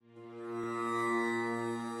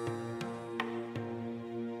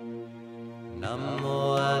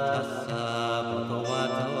Namo tassa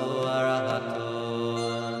bhagavato arahato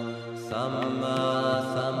samma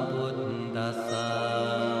sambuddhassa.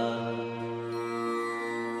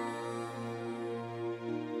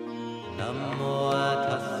 Namo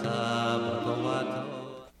tassa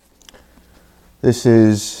bhagavato. This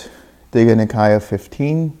is Digha Nikaya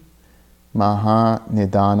 15, Maha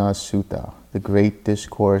Nidana Sutta, the Great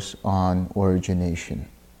Discourse on Origination.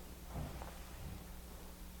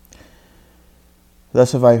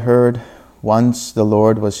 Thus have I heard, once the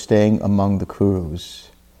Lord was staying among the Kurus.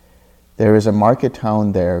 There is a market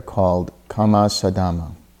town there called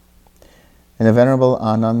Kamasadama. And the Venerable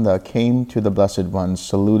Ananda came to the Blessed One,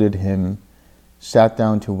 saluted him, sat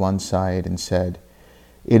down to one side and said,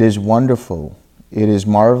 "It is wonderful, it is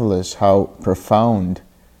marvelous how profound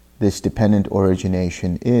this dependent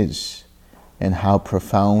origination is, and how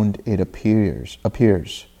profound it appears.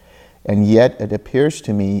 And yet it appears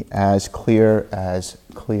to me as clear as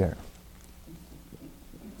clear."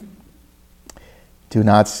 Do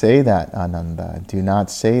not say that, Ananda. Do not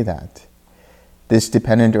say that. This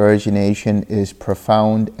dependent origination is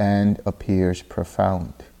profound and appears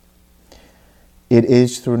profound. It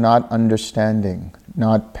is through not understanding,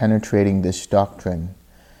 not penetrating this doctrine,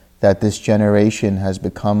 that this generation has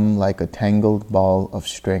become like a tangled ball of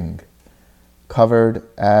string, covered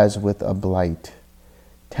as with a blight,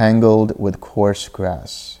 tangled with coarse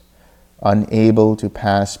grass, unable to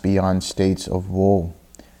pass beyond states of woe,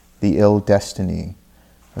 the ill destiny,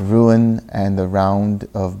 ruin, and the round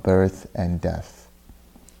of birth and death.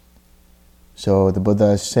 So the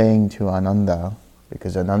Buddha is saying to Ananda,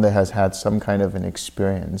 because Ananda has had some kind of an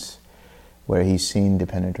experience where he's seen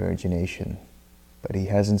dependent origination, but he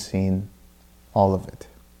hasn't seen all of it,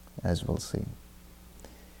 as we'll see.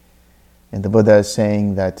 And the Buddha is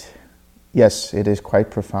saying that yes, it is quite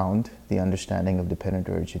profound, the understanding of dependent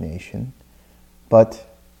origination, but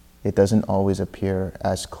it doesn't always appear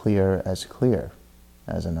as clear,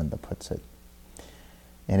 as Ananda puts it.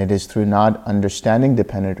 And it is through not understanding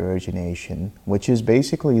dependent origination, which is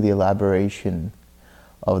basically the elaboration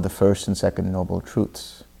of the first and second noble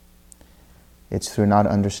truths. It's through not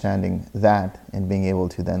understanding that and being able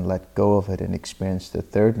to then let go of it and experience the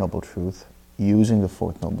third noble truth, using the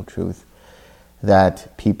fourth noble truth,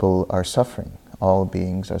 that people are suffering. All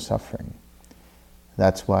beings are suffering.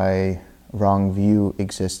 That's why wrong view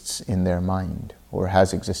exists in their mind, or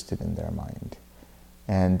has existed in their mind.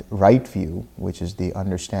 And right view, which is the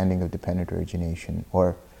understanding of dependent origination,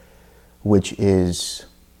 or which is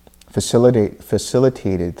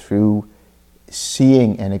facilitated through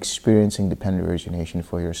seeing and experiencing dependent origination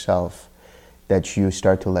for yourself, that you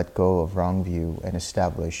start to let go of wrong view and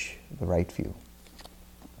establish the right view.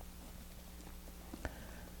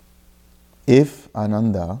 If,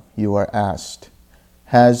 Ananda, you are asked,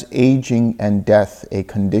 has aging and death a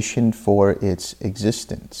condition for its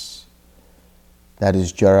existence, that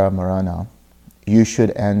is jara marana, you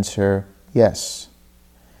should answer yes.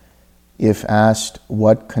 If asked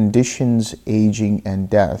what conditions aging and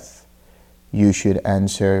death, you should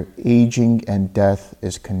answer aging and death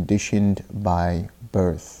is conditioned by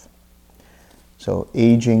birth. So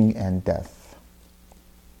aging and death.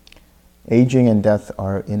 Aging and death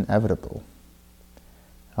are inevitable.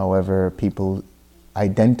 However, people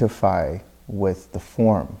identify with the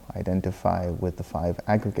form, identify with the five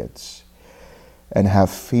aggregates, and have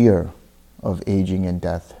fear of aging and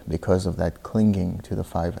death because of that clinging to the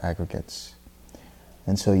five aggregates.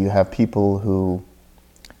 And so you have people who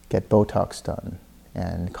get Botox done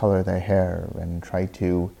and color their hair and try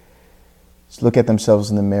to look at themselves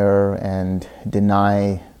in the mirror and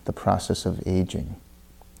deny the process of aging.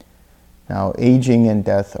 Now, aging and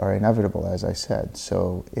death are inevitable, as I said,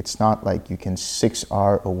 so it's not like you can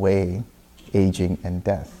 6R away aging and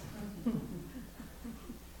death.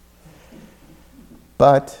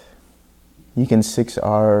 But you can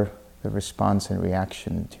 6R the response and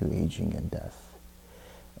reaction to aging and death.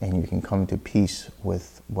 And you can come to peace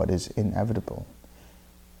with what is inevitable.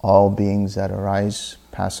 All beings that arise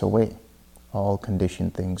pass away. All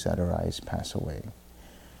conditioned things that arise pass away.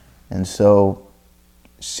 And so,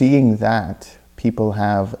 seeing that, people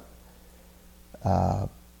have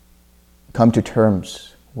come to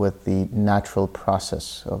terms with the natural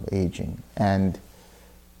process of aging and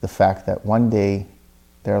the fact that one day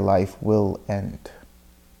their life will end.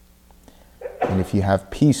 And if you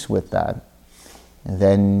have peace with that,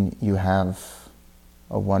 then you have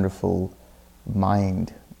a wonderful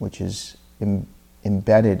mind which is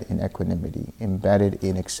embedded in equanimity, embedded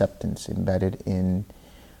in acceptance, embedded in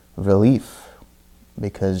relief.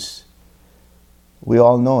 Because we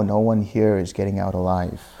all know no one here is getting out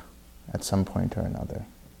alive at some point or another,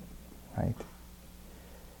 right?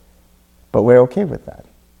 But we're okay with that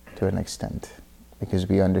to an extent because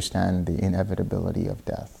we understand the inevitability of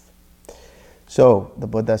death. So the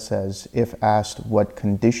Buddha says, if asked what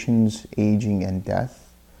conditions aging and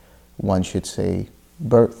death, one should say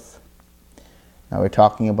birth. Now we're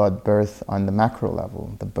talking about birth on the macro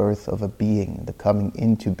level, the birth of a being, the coming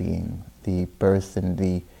into being, the birth and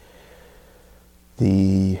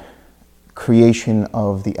the creation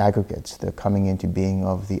of the aggregates, the coming into being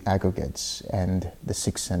of the aggregates and the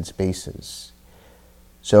six sense bases.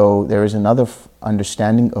 So there is another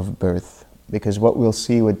understanding of birth, because what we'll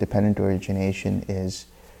see with dependent origination is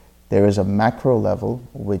there is a macro level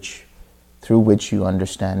through which you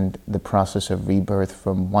understand the process of rebirth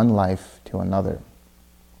from one life to another.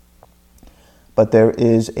 But there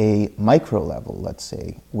is a micro level, let's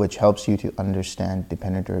say, which helps you to understand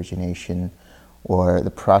dependent origination or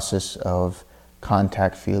the process of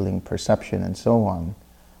contact, feeling, perception, and so on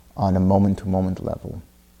a moment-to-moment level.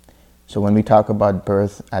 So when we talk about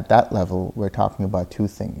birth at that level, we're talking about two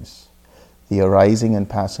things: the arising and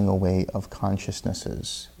passing away of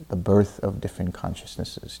consciousnesses, the birth of different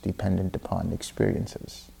consciousnesses dependent upon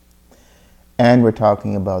experiences. And we're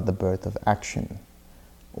talking about the birth of action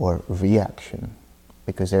or reaction,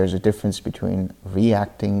 because there's a difference between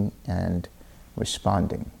reacting and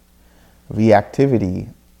responding. Reactivity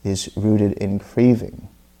is rooted in craving.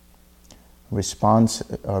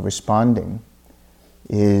 Responding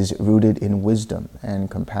is rooted in wisdom and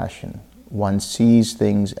compassion. One sees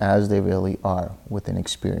things as they really are with an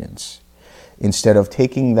experience. Instead of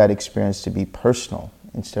taking that experience to be personal,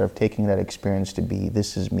 instead of taking that experience to be,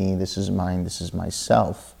 this is me, this is mine, this is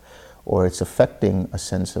myself, or it's affecting a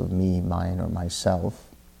sense of me, mine, or myself,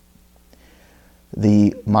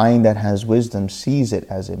 the mind that has wisdom sees it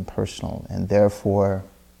as impersonal and therefore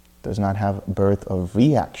does not have birth of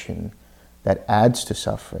reaction that adds to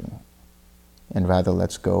suffering, and rather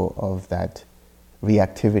lets go of that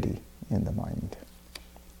reactivity in the mind.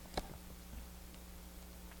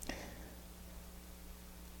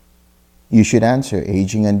 You should answer,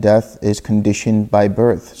 aging and death is conditioned by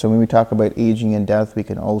birth. So when we talk about aging and death, we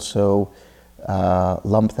can also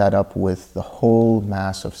lump that up with the whole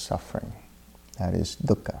mass of suffering. That is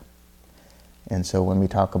dukkha. And so when we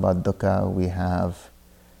talk about dukkha, we have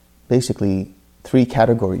basically three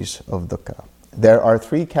categories of dukkha. There are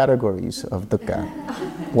three categories of dukkha.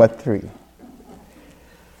 What three?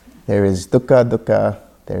 There is dukkha dukkha,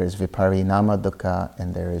 there is viparinama dukkha,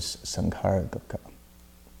 and there is sankhara dukkha.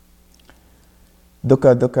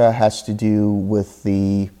 Dukkha dukkha has to do with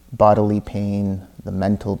the bodily pain, the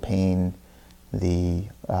mental pain, the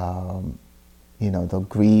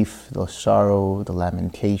grief, the sorrow, the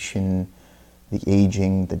lamentation, the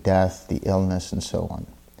aging, the death, the illness, and so on.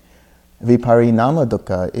 Viparinama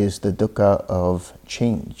dukkha is the dukkha of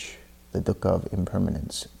change, the dukkha of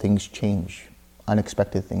impermanence. Things change.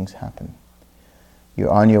 Unexpected things happen.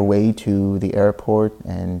 You're on your way to the airport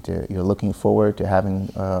and you're looking forward to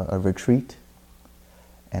having a retreat,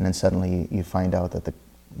 and then suddenly you find out that the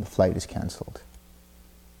flight is cancelled.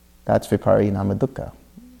 That's viparinama dukkha.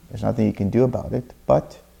 There's nothing you can do about it,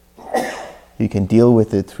 but you can deal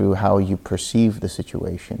with it through how you perceive the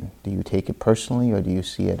situation. Do you take it personally, or do you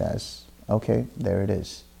see it as, okay, there it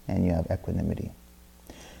is, and you have equanimity?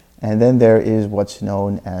 And then there is what's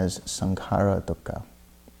known as sankhara dukkha.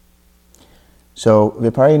 So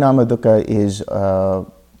viparinama dukkha is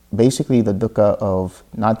basically the dukkha of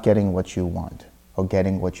not getting what you want or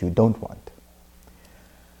getting what you don't want.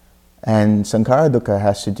 And sankhara dukkha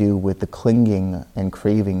has to do with the clinging and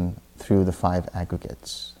craving through the five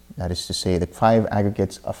aggregates. That is to say, the five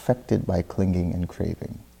aggregates affected by clinging and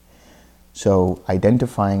craving. So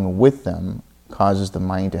identifying with them causes the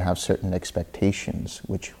mind to have certain expectations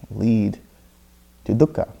which lead to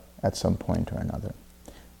dukkha at some point or another.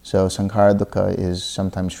 So sankhara dukkha is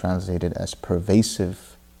sometimes translated as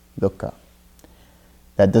pervasive dukkha.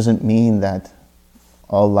 That doesn't mean that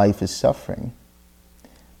all life is suffering,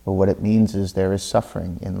 but what it means is there is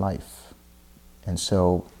suffering in life. And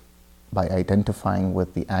so by identifying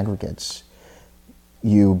with the aggregates,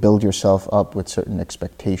 you build yourself up with certain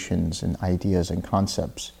expectations and ideas and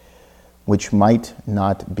concepts which might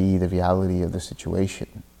not be the reality of the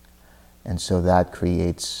situation. And so that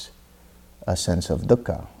creates a sense of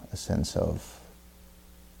dukkha, a sense of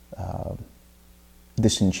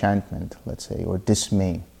disenchantment, let's say, or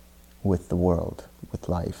dismay with the world, with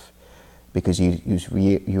life, because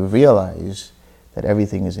you realize that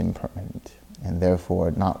everything is impermanent and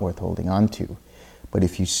therefore not worth holding on to. But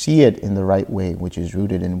if you see it in the right way, which is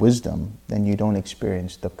rooted in wisdom, then you don't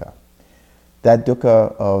experience dukkha. That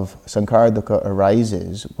dukkha of sankhara dukkha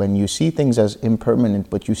arises when you see things as impermanent,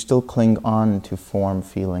 but you still cling on to form,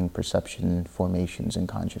 feeling, perception, formations, and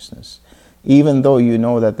consciousness. Even though you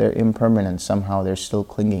know that they're impermanent, somehow they're still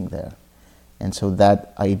clinging there. And so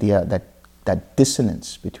that idea, that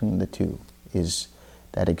dissonance between the two is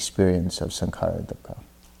that experience of sankhara dukkha.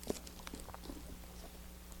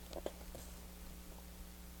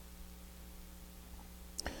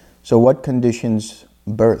 So what conditions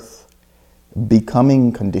birth?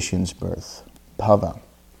 Becoming conditions birth. Bhava.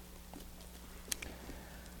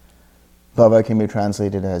 Bhava can be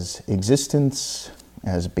translated as existence,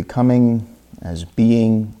 as becoming, as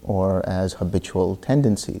being, or as habitual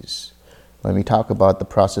tendencies. When we talk about the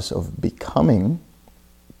process of becoming,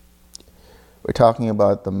 we're talking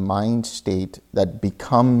about the mind state that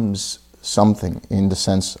becomes something in the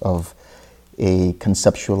sense of a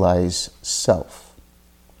conceptualized self.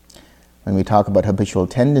 When we talk about habitual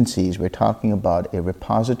tendencies, we're talking about a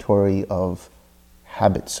repository of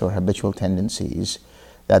habits or habitual tendencies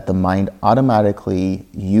that the mind automatically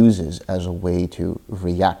uses as a way to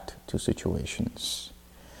react to situations.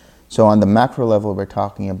 So on the macro level, we're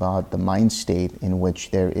talking about the mind state in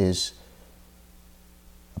which there is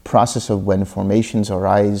a process of when formations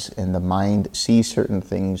arise and the mind sees certain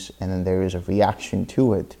things and then there is a reaction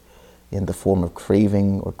to it in the form of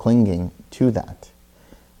craving or clinging to that,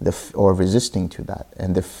 or resisting to that.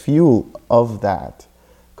 And the fuel of that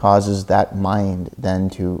causes that mind then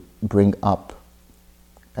to bring up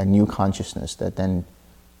a new consciousness that then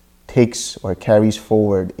takes or carries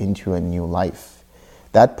forward into a new life.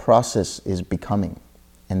 That process is becoming,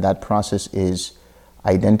 and that process is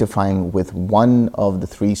identifying with one of the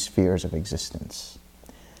three spheres of existence.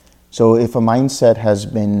 So if a mindset has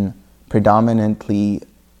been predominantly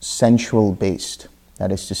sensual based,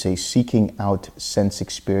 that is to say, seeking out sense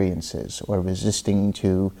experiences or resisting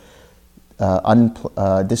to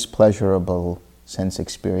displeasurable sense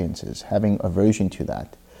experiences, having aversion to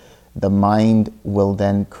that, the mind will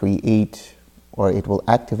then create or it will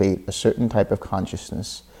activate a certain type of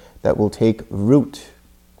consciousness that will take root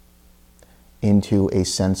into a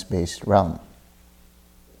sense-based realm.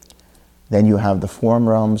 Then you have the form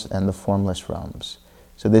realms and the formless realms.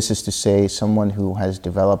 So this is to say someone who has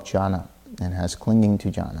developed jhana and has clinging to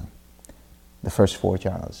jhana, the first four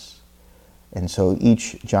jhanas. And so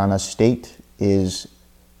each jhana state is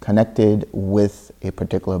connected with a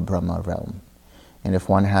particular Brahma realm. And if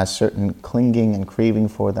one has certain clinging and craving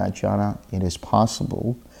for that jhana, it is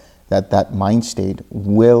possible that that mind state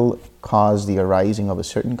will cause the arising of a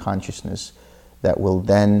certain consciousness that will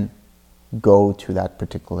then go to that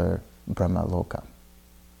particular Brahma loka.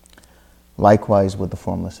 Likewise with the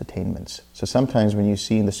formless attainments. So sometimes when you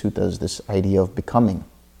see in the suttas this idea of becoming,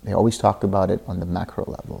 they always talk about it on the macro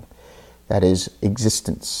level. That is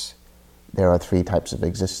existence. There are three types of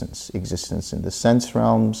existence. Existence in the sense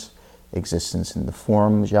realms, existence in the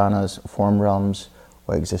form jhanas, form realms,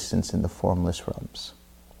 or existence in the formless realms.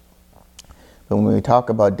 But when we talk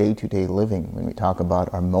about day-to-day living, when we talk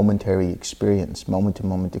about our momentary experience,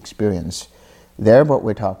 moment-to-moment experience, there what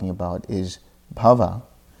we're talking about is bhava,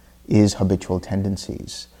 is habitual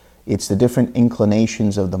tendencies. It's the different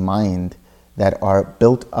inclinations of the mind that are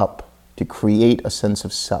built up to create a sense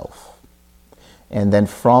of self. And then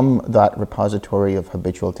from that repository of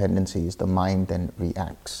habitual tendencies, the mind then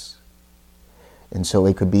reacts. And so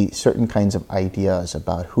it could be certain kinds of ideas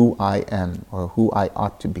about who I am or who I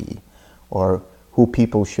ought to be or who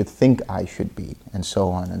people should think I should be, and so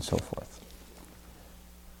on and so forth.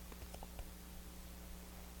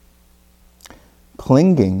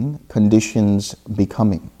 Clinging conditions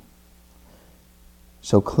becoming.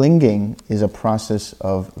 So clinging is a process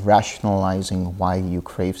of rationalizing why you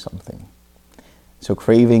crave something. So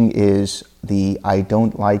craving is the I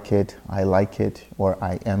don't like it, I like it, or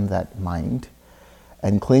I am that mind.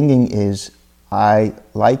 And clinging is I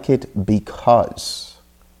like it because.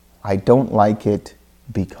 I don't like it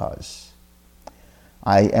because.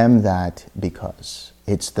 I am that because.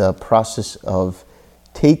 It's the process of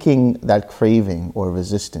taking that craving or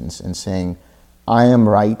resistance and saying, I am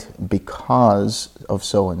right because of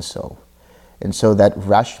so-and-so. And so that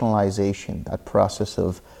rationalization, that process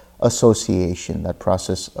of association, that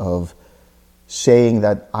process of saying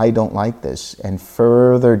that I don't like this and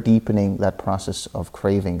further deepening that process of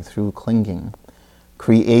craving through clinging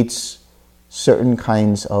creates certain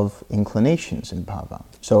kinds of inclinations in bhava.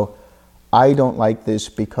 So I don't like this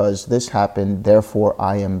because this happened, therefore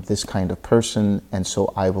I am this kind of person, and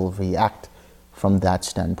so I will react from that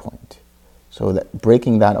standpoint. So that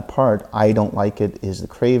breaking that apart, I don't like it is the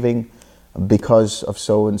craving, because of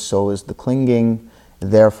so and so is the clinging,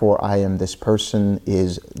 therefore I am this person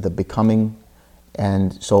is the becoming.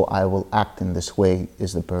 and so I will act in this way,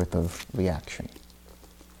 is the birth of reaction.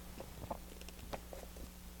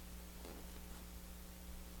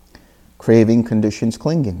 Craving conditions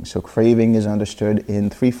clinging. So craving is understood in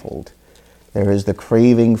threefold. There is the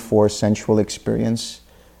craving for sensual experience,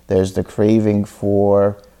 there's the craving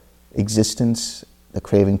for existence, the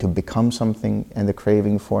craving to become something, and the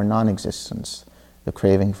craving for non-existence, the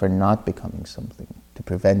craving for not becoming something, to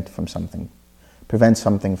prevent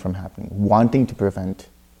something from happening, wanting to prevent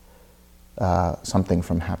something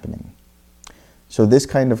from happening. So this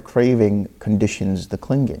kind of craving conditions the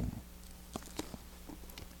clinging.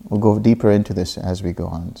 We'll go deeper into this as we go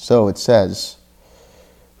on. So it says,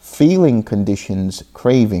 feeling conditions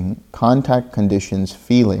craving, contact conditions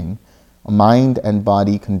feeling, mind and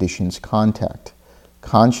body conditions contact,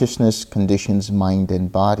 consciousness conditions mind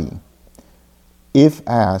and body. If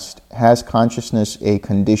asked, has consciousness a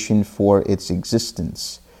condition for its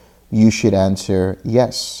existence? You should answer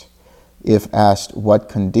yes. If asked what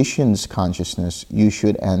conditions consciousness, you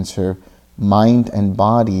should answer mind and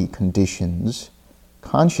body conditions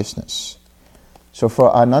consciousness. So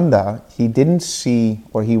for Ananda, he didn't see,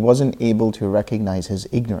 or he wasn't able to recognize his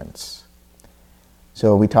ignorance.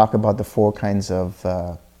 So we talk about the four kinds of,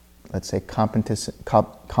 let's say,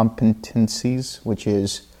 competencies, which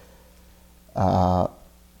is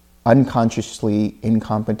unconsciously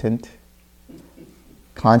incompetent,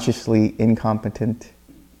 consciously incompetent,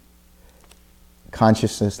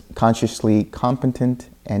 consciously competent,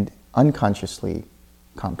 and unconsciously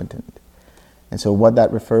competent. And so what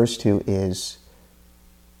that refers to is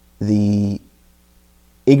the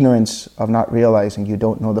ignorance of not realizing you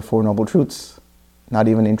don't know the Four Noble Truths, not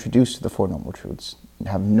even introduced to the Four Noble Truths,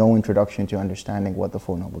 have no introduction to understanding what the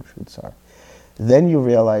Four Noble Truths are. Then you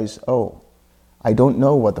realize, oh, I don't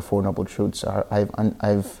know what the Four Noble Truths are.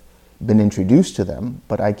 I've been introduced to them,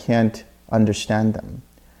 but I can't understand them.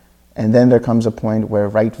 And then there comes a point where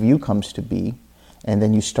right view comes to be, and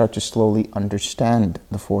then you start to slowly understand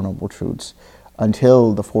the Four Noble Truths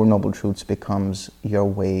until the Four Noble Truths becomes your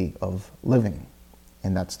way of living.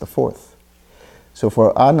 And that's the fourth. So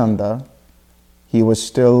for Ananda, he was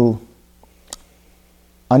still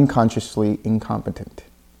unconsciously incompetent.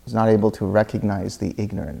 He was not able to recognize the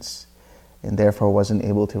ignorance, and therefore wasn't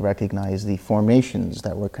able to recognize the formations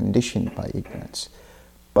that were conditioned by ignorance.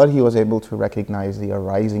 But he was able to recognize the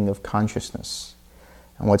arising of consciousness.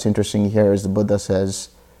 And what's interesting here is the Buddha says,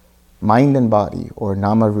 mind and body, or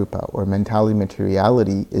nama rupa, or mentality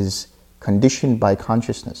materiality, is conditioned by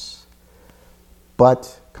consciousness.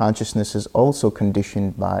 But consciousness is also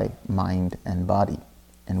conditioned by mind and body.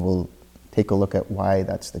 And we'll take a look at why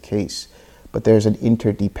that's the case. But there's an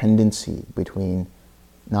interdependency between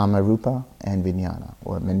nama rupa and vijnana,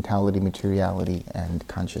 or mentality materiality and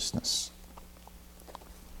consciousness.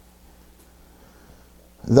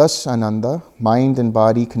 Thus, Ananda, mind and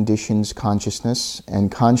body conditions consciousness,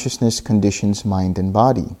 and consciousness conditions mind and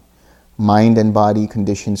body. Mind and body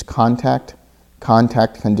conditions contact,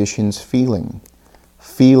 contact conditions feeling,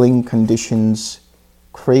 feeling conditions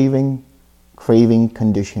craving, craving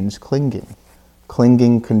conditions clinging,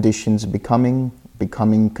 clinging conditions becoming,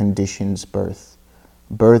 becoming conditions birth,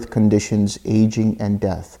 birth conditions aging and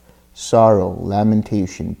death, sorrow,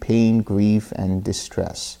 lamentation, pain, grief, and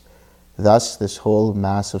distress. Thus, this whole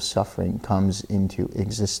mass of suffering comes into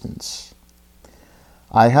existence.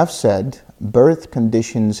 I have said, birth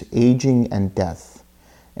conditions aging and death,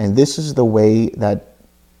 and this is the way that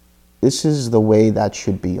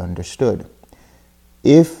should be understood.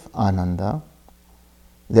 If, Ananda,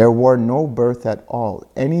 there were no birth at all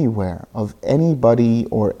anywhere of anybody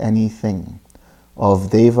or anything,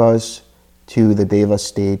 of devas to the deva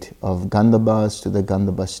state, of gandhabas to the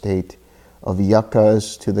gandhabha state, of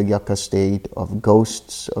yakas to the yaka state, of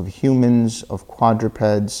ghosts, of humans, of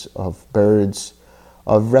quadrupeds, of birds,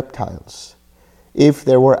 of reptiles. If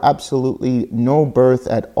there were absolutely no birth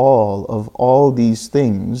at all of all these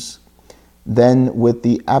things, then with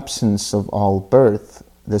the absence of all birth,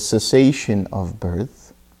 the cessation of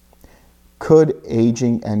birth, could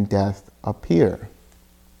aging and death appear?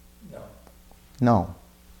 No.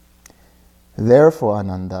 Therefore,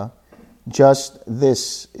 Ananda, just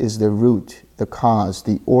this is the root, the cause,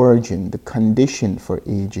 the origin, the condition for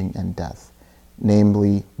aging and death,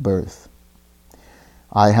 namely birth.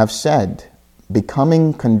 I have said,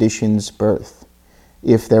 becoming conditions birth.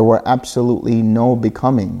 If there were absolutely no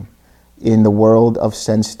becoming in the world of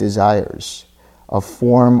sense desires, a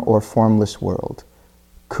form or formless world,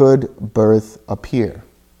 could birth appear?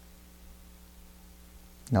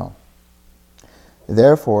 No.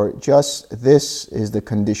 Therefore, just this is the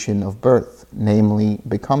condition of birth, namely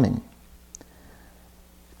becoming.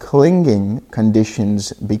 Clinging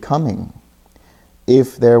conditions becoming.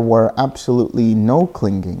 If there were absolutely no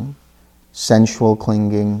clinging, sensual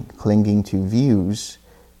clinging, clinging to views,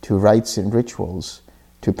 to rites and rituals,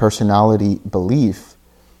 to personality belief,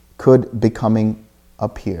 could becoming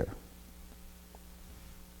appear?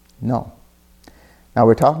 No. Now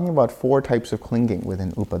we're talking about 4 types of clinging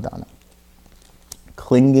within Upadana.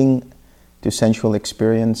 Clinging to sensual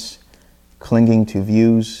experience, clinging to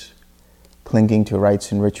views, clinging to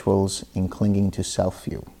rites and rituals, and clinging to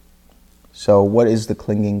self-view. So what is the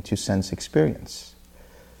clinging to sense experience?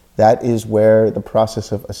 That is where the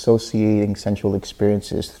process of associating sensual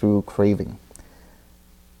experiences through craving.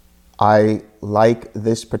 I like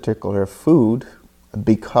this particular food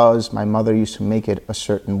because my mother used to make it a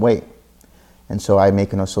certain way. And so I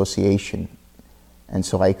make an association. And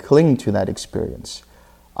so I cling to that experience.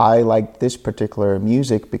 I like this particular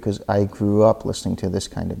music because I grew up listening to this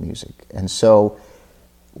kind of music. And so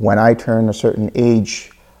when I turn a certain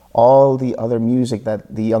age, all the other music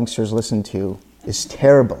that the youngsters listen to is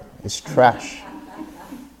terrible, is trash.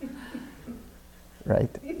 Right?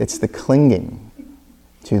 It's the clinging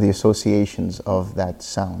to the associations of that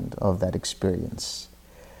sound, of that experience.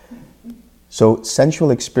 So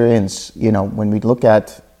sensual experience, when we look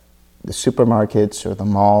at the supermarkets or the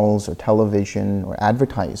malls or television or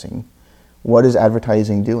advertising, what is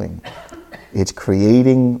advertising doing? It's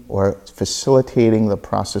creating or facilitating the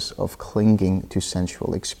process of clinging to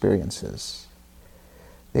sensual experiences.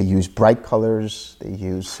 They use bright colors, they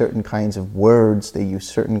use certain kinds of words, they use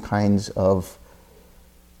certain kinds of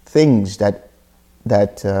things that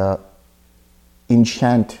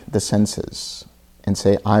enchant the senses and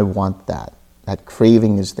say, I want that. That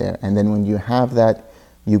craving is there. And then when you have that,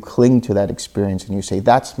 you cling to that experience and you say,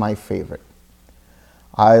 that's my favorite.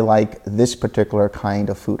 I like this particular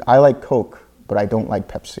kind of food. I like Coke, but I don't like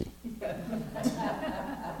Pepsi.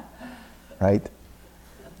 Right?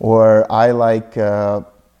 Or I like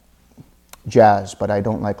jazz, but I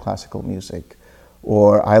don't like classical music.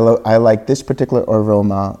 Or I like this particular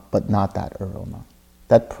aroma, but not that aroma.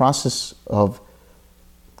 That process of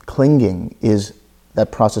clinging is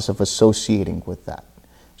that process of associating with that.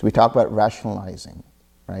 So we talk about rationalizing,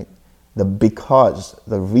 right? The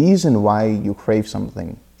reason why you crave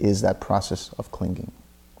something is that process of clinging.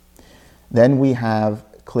 Then we have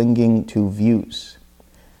clinging to views.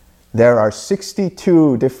 There are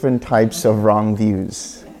 62 different types of wrong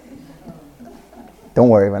views. Don't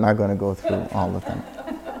worry, we're not going to go through all of them.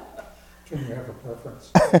 Do you have a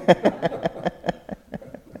preference?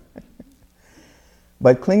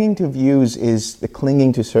 But clinging to views is the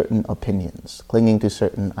clinging to certain opinions, clinging to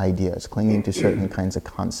certain ideas, clinging to certain kinds of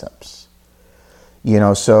concepts.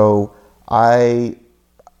 So I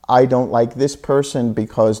don't like this person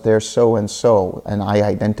because they're so and so, and I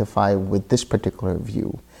identify with this particular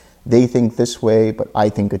view. They think this way, but I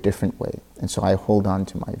think a different way, and so I hold on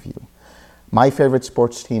to my view. My favorite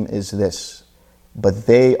sports team is this, but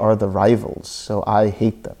they are the rivals, so I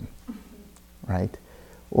hate them, right?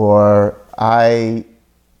 Or I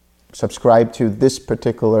subscribe to this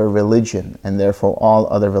particular religion, and therefore all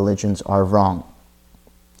other religions are wrong.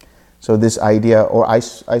 So this idea, or I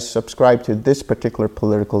subscribe to this particular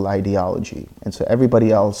political ideology, and so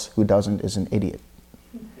everybody else who doesn't is an idiot.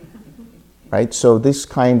 Right? So this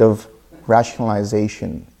kind of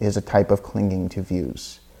rationalization is a type of clinging to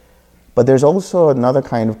views. But there's also another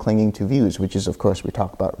kind of clinging to views, which is, of course, we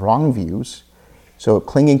talk about wrong views. So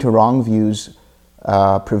clinging to wrong views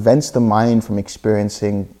prevents the mind from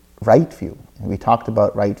experiencing right view. And we talked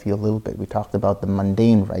about right view a little bit. We talked about the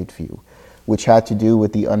mundane right view, which had to do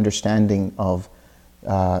with the understanding of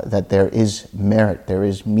that there is merit, there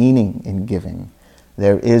is meaning in giving.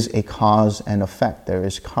 There is a cause and effect. There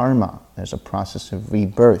is karma. There's a process of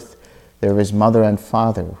rebirth. There is mother and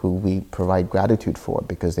father who we provide gratitude for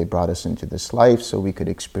because they brought us into this life so we could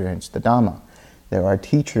experience the Dhamma. There are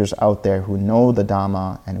teachers out there who know the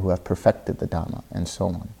Dhamma and who have perfected the Dhamma, and so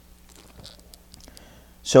on.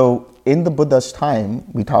 So in the Buddha's time,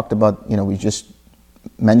 we talked about, we just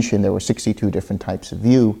mentioned there were 62 different types of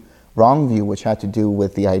view. Wrong view, which had to do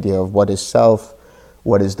with the idea of what is self,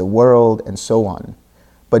 what is the world, and so on.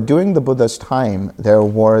 But during the Buddha's time, there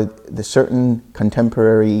were the certain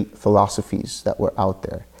contemporary philosophies that were out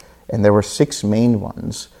there. And there were 6 main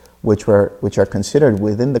ones, which are considered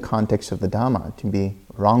within the context of the Dhamma to be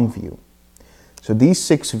wrong view. So these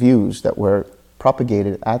 6 views that were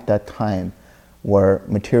propagated at that time were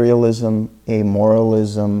materialism,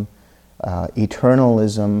 amoralism,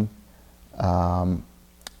 eternalism,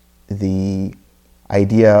 the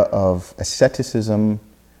idea of asceticism,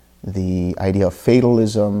 the idea of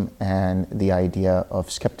fatalism, and the idea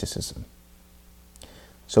of skepticism.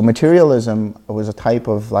 So materialism was a type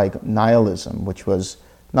of like nihilism, which was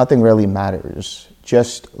nothing really matters.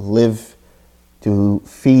 Just live to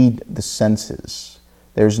feed the senses.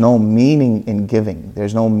 There's no meaning in giving.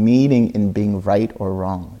 There's no meaning in being right or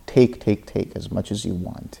wrong. Take as much as you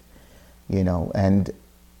want, and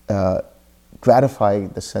gratify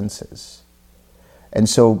the senses. And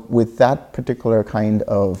so with that particular kind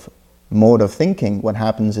of mode of thinking, what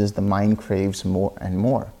happens is the mind craves more and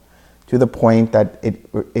more, to the point that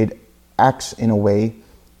it acts in a way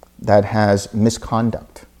that has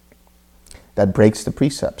misconduct, that breaks the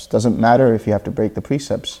precepts. Doesn't matter if you have to break the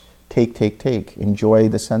precepts. Take. Enjoy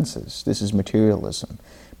the senses. This is materialism.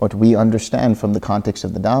 But we understand from the context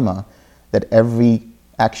of the Dhamma that every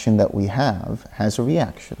action that we have has a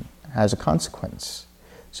reaction, has a consequence.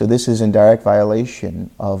 So this is in direct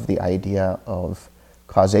violation of the idea of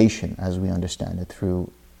causation as we understand it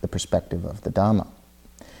through the perspective of the Dhamma.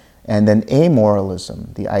 And then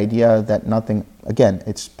amoralism, the idea that nothing, again,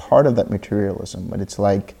 it's part of that materialism, but it's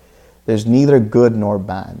like there's neither good nor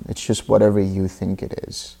bad. It's just whatever you think it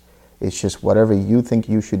is. It's just whatever you think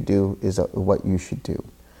you should do is what you should do.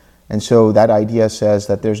 And so that idea says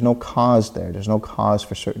that there's no cause there. There's no cause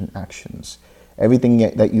for certain actions. Everything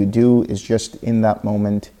that you do is just in that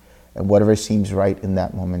moment, and whatever seems right in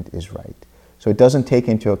that moment is right. So it doesn't take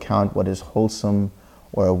into account what is wholesome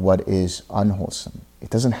or what is unwholesome. It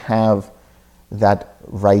doesn't have that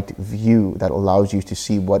right view that allows you to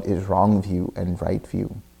see what is wrong view and right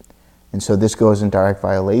view. And so this goes in direct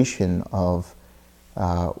violation of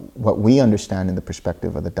what we understand in the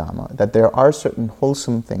perspective of the Dhamma, that there are certain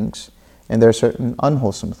wholesome things and there are certain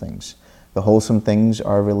unwholesome things. The wholesome things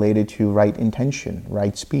are related to right intention,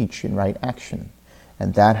 right speech, and right action.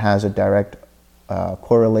 And that has a direct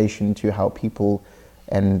correlation to how people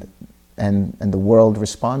and the world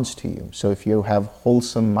responds to you. So if you have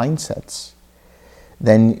wholesome mindsets,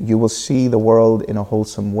 then you will see the world in a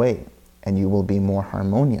wholesome way and you will be more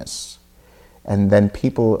harmonious. And then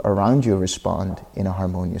people around you respond in a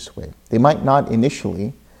harmonious way. They might not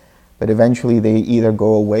initially, but eventually they either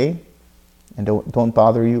go away and don't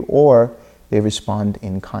bother you, or they respond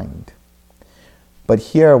in kind. But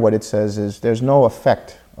here what it says is there's no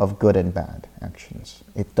effect of good and bad actions.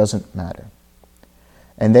 It doesn't matter.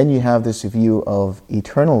 And then you have this view of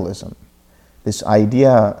eternalism, this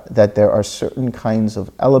idea that there are certain kinds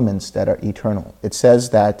of elements that are eternal. It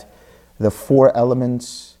says that the four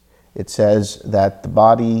elements, it says that the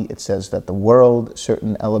body, it says that the world,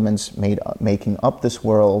 certain elements making up this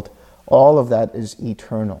world, all of that is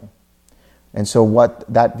eternal. And so what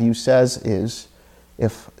that view says is,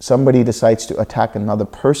 if somebody decides to attack another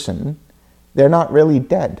person, they're not really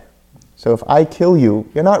dead. So if I kill you,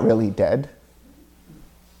 you're not really dead.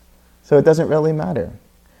 So it doesn't really matter.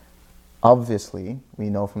 Obviously, we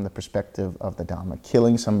know from the perspective of the Dhamma,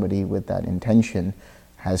 killing somebody with that intention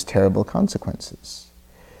has terrible consequences.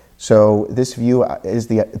 So this view is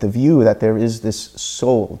the view that there is this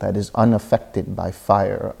soul that is unaffected by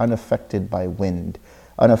fire, unaffected by wind,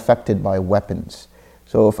 unaffected by weapons.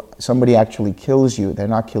 So if somebody actually kills you, they're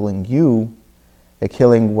not killing you, they're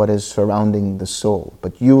killing what is surrounding the soul.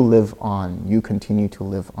 But you live on, you continue to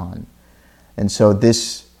live on. And so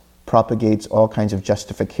this propagates all kinds of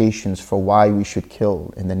justifications for why we should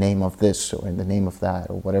kill in the name of this or in the name of that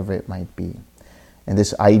or whatever it might be. And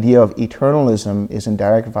this idea of eternalism is in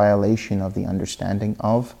direct violation of the understanding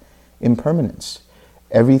of impermanence.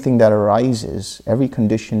 Everything that arises, every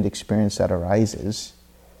conditioned experience that arises,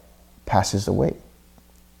 passes away.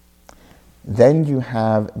 Then you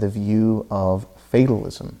have the view of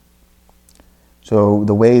fatalism. So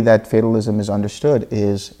the way that fatalism is understood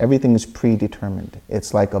is everything is predetermined.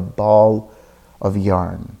 It's like a ball of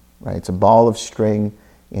yarn, right? It's a ball of string,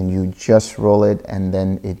 and you just roll it, and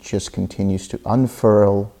then it just continues to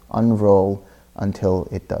unfurl, unroll, until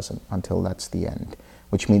it doesn't, until that's the end.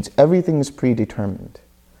 Which means everything is predetermined.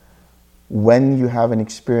 When you have an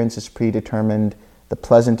experience that's predetermined, the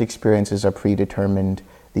pleasant experiences are predetermined,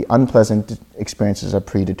 the unpleasant experiences are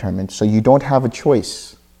predetermined, so you don't have a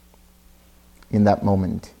choice in that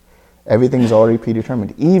moment. Everything is already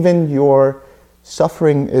predetermined. Even your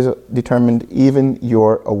suffering is determined, even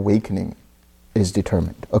your awakening is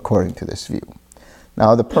determined, according to this view.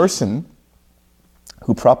 Now, the person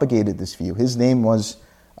who propagated this view, his name was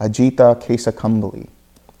Ajita Kesakambali.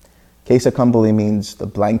 Kesakambali means the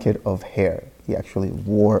blanket of hair. He actually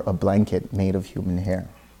wore a blanket made of human hair.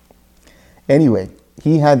 Anyway,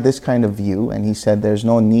 he had this kind of view, and he said there's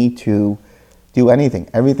no need to do anything.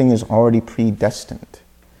 Everything is already predestined.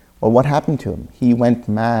 Well, what happened to him? He went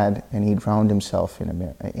mad and he drowned himself in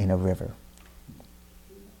a river.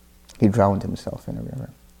 He drowned himself in a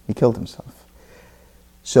river. He killed himself.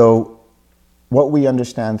 So what we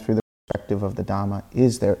understand through the perspective of the Dhamma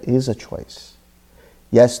is there is a choice.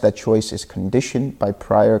 Yes, that choice is conditioned by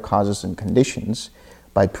prior causes and conditions,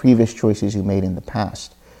 by previous choices you made in the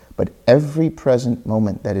past. But every present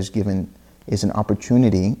moment that is given is an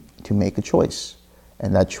opportunity to make a choice.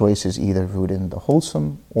 And that choice is either rooted in the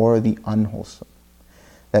wholesome or the unwholesome.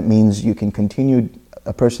 That means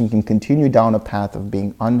a person can continue down a path of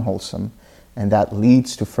being unwholesome, and that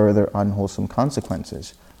leads to further unwholesome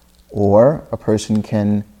consequences. Or a person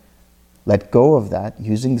can let go of that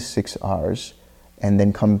using the 6 R's and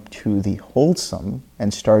then come to the wholesome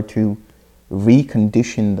and start to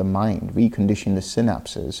recondition the mind, recondition the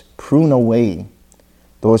synapses, prune away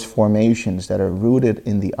those formations that are rooted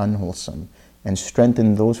in the unwholesome and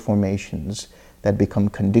strengthen those formations that become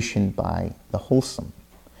conditioned by the wholesome.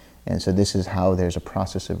 And so this is how there's a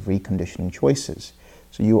process of reconditioning choices.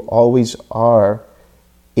 So you always are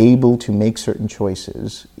able to make certain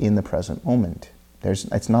choices in the present moment.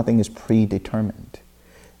 Nothing is predetermined.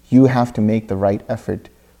 You have to make the right effort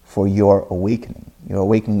for your awakening. Your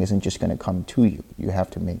awakening isn't just going to come to you. You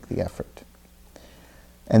have to make the effort.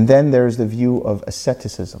 And then there's the view of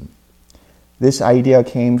asceticism. This idea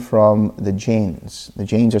came from the Jains. The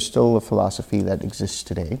Jains are still a philosophy that exists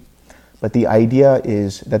today. But the idea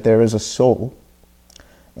is that there is a soul,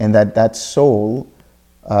 and that soul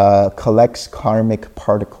collects karmic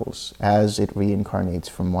particles as it reincarnates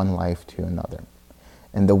from one life to another.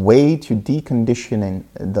 And the way to decondition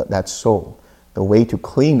that soul, the way to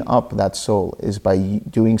clean up that soul, is by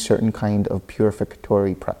doing certain kind of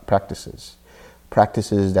purificatory practices.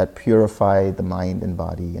 Practices that purify the mind and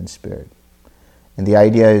body and spirit. And the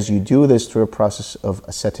idea is you do this through a process of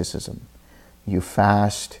asceticism. You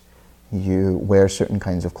fast, you wear certain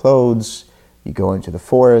kinds of clothes, you go into the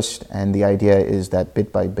forest, and the idea is that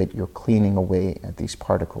bit by bit you're cleaning away at these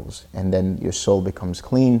particles, and then your soul becomes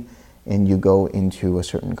clean and you go into a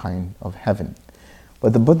certain kind of heaven.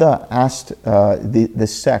 But the Buddha asked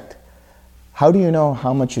this sect, how do you know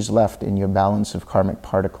how much is left in your balance of karmic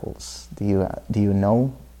particles? Do you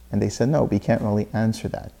know? And they said, no, we can't really answer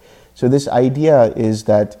that. So this idea is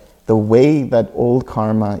that the way that old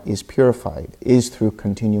karma is purified is through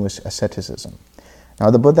continuous asceticism. Now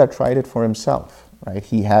the Buddha tried it for himself, right?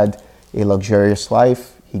 He had a luxurious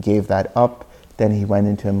life, he gave that up, then he went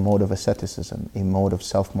into a mode of asceticism, a mode of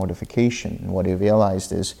self-mortification. And what he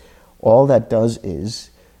realized is all that does is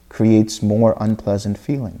creates more unpleasant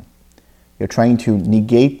feeling. You're trying to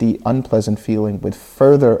negate the unpleasant feeling with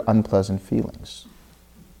further unpleasant feelings.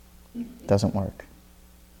 Doesn't work.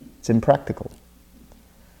 It's impractical.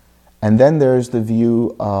 And then there's the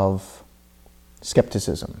view of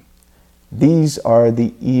skepticism. These are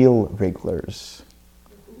the eel wrigglers.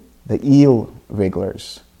 The eel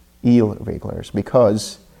wrigglers,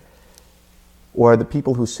 because, or the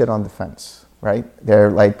people who sit on the fence, right?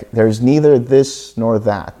 They're like, there's neither this nor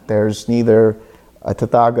that. There's neither a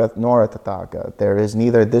Tathagat nor a Tathagat. There is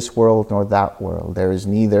neither this world nor that world. There is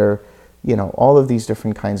neither, all of these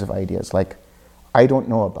different kinds of ideas. Like, I don't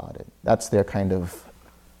know about it. That's their kind of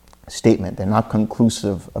statement. They're not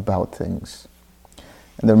conclusive about things.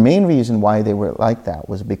 And the main reason why they were like that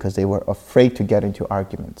was because they were afraid to get into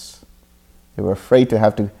arguments. They were afraid to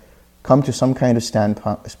have to come to some kind of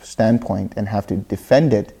standpoint and have to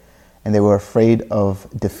defend it, and they were afraid of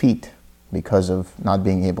defeat because of not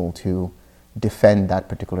being able to defend that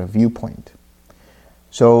particular viewpoint.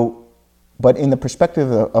 So, but in the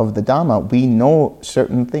perspective of the Dhamma, we know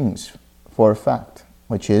certain things for a fact,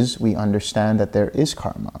 which is we understand that there is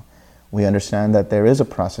karma. We understand that there is a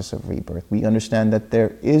process of rebirth. We understand that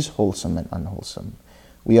there is wholesome and unwholesome.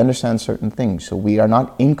 We understand certain things, so we are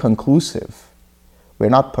not inconclusive. We're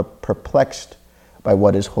not perplexed by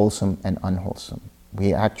what is wholesome and unwholesome.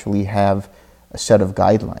 We actually have a set of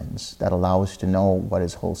guidelines that allow us to know what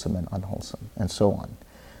is wholesome and unwholesome, and so on.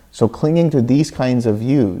 So clinging to these kinds of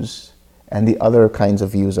views and the other kinds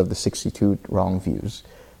of views of the 62 wrong views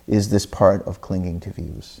is this part of clinging to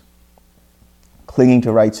views. Clinging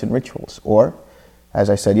to rites and rituals, or, as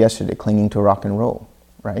I said yesterday, clinging to rock and roll,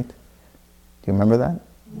 right? Do you remember that?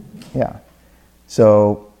 Yeah.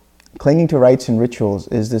 So, clinging to rites and rituals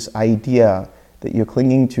is this idea that you're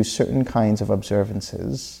clinging to certain kinds of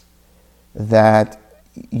observances that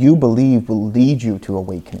you believe will lead you to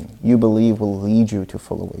awakening. You believe will lead you to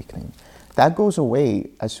full awakening. That goes away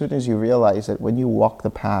as soon as you realize that when you walk the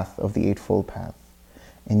path of the Eightfold Path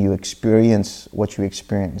and you experience what you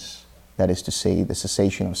experience, that is to say, the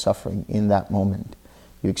cessation of suffering in that moment,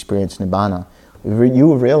 you experience Nibbana, you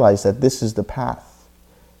will realize that this is the path.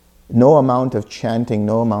 No amount of chanting,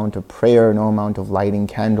 no amount of prayer, no amount of lighting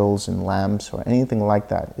candles and lamps or anything like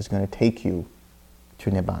that is going to take you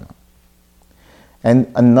to Nibbana.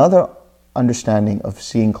 And another understanding of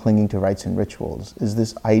seeing clinging to rites and rituals is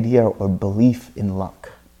this idea or belief in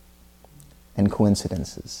luck and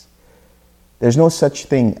coincidences. There's no such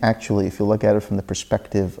thing, actually, if you look at it from the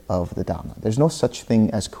perspective of the Dhamma. There's no such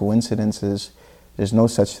thing as coincidences. There's no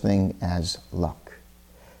such thing as luck.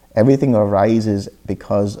 Everything arises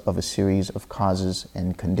because of a series of causes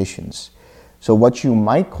and conditions. So what you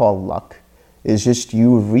might call luck is just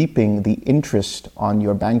you reaping the interest on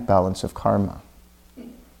your bank balance of karma.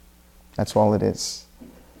 That's all it is.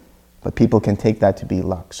 But people can take that to be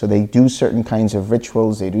luck. So they do certain kinds of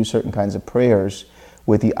rituals, they do certain kinds of prayers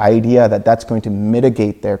with the idea that that's going to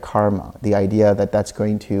mitigate their karma, the idea that that's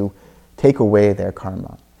going to take away their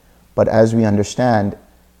karma. But as we understand,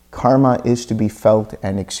 karma is to be felt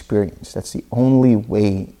and experienced. That's the only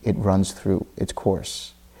way it runs through its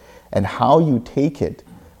course. And how you take it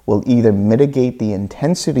will either mitigate the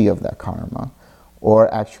intensity of that karma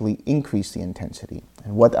or actually increase the intensity.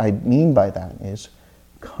 And what I mean by that is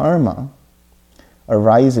karma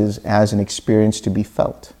arises as an experience to be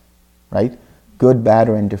felt, right? Good, bad,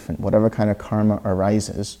 or indifferent, whatever kind of karma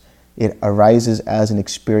arises, it arises as an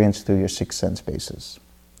experience through your six sense bases.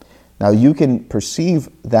 Now you can perceive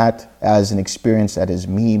that as an experience that is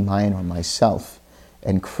me, mine, or myself,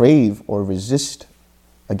 and crave or resist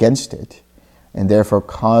against it, and therefore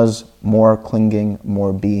cause more clinging,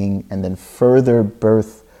 more being, and then further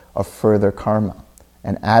birth of further karma,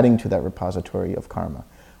 and adding to that repository of karma,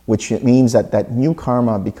 which means that that new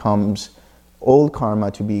karma becomes old karma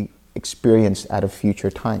to be experienced at a future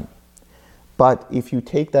time. But if you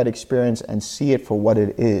take that experience and see it for what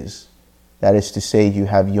it is, that is to say you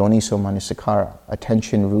have yoniso manasikara,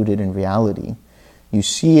 attention rooted in reality, you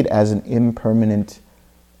see it as an impermanent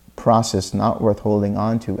process not worth holding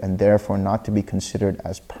on to and therefore not to be considered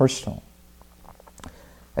as personal.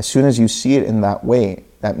 As soon as you see it in that way,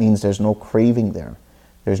 that means there's no craving there,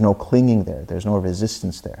 there's no clinging there, there's no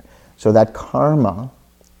resistance there. So that karma,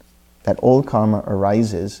 that old karma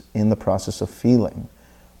arises in the process of feeling,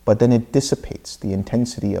 but then it dissipates, the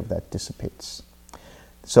intensity of that dissipates.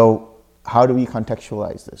 So how do we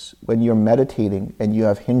contextualize this? When you're meditating and you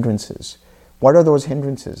have hindrances, what are those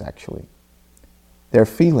hindrances actually? They're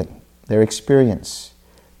feeling, they're experience.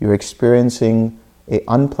 You're experiencing an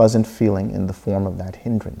unpleasant feeling in the form of that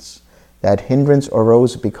hindrance. That hindrance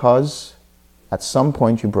arose because at some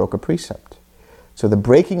point you broke a precept. So the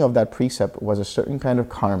breaking of that precept was a certain kind of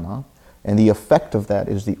karma, and the effect of that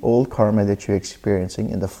is the old karma that you're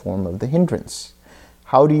experiencing in the form of the hindrance.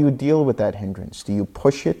 How do you deal with that hindrance? Do you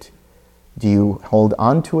push it? Do you hold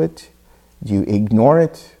on to it? Do you ignore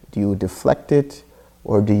it? Do you deflect it?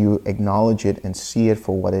 Or do you acknowledge it and see it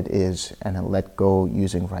for what it is and then let go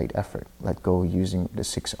using right effort, let go using the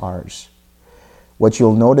 6 R's? What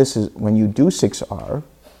you'll notice is when you do 6R,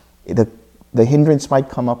 the hindrance might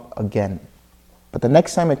come up again. But the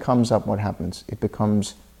next time it comes up, what happens? It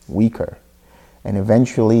becomes weaker. And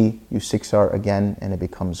eventually you 6R again and it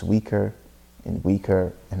becomes weaker and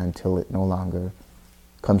weaker and until it no longer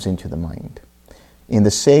comes into the mind. In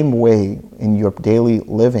the same way, in your daily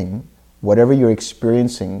living, whatever you're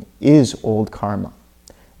experiencing is old karma.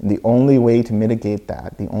 And the only way to mitigate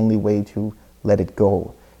that, the only way to let it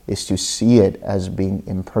go, is to see it as being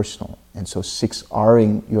impersonal. And so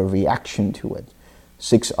 6Ring your reaction to it,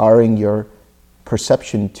 6Ring your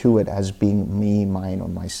perception to it as being me, mine, or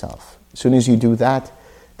myself. As soon as you do that,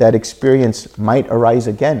 that experience might arise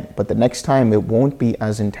again, but the next time it won't be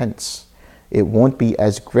as intense. It won't be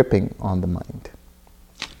as gripping on the mind.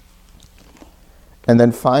 And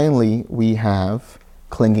then finally, we have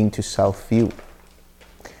clinging to self-view.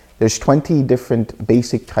 There's 20 different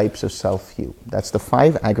basic types of self-view. That's the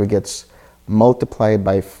 5 aggregates multiplied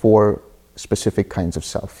by 4 specific kinds of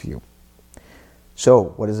self-view.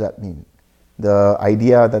 So, what does that mean? The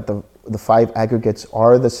idea that the 5 aggregates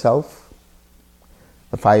are the self,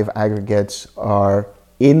 the 5 aggregates are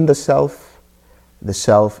in the self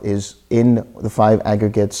is in the 5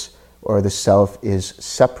 aggregates, or the self is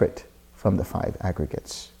separate from the 5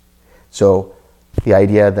 aggregates. So the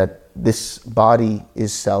idea that this body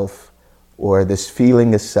is self, or this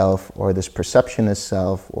feeling is self, or this perception is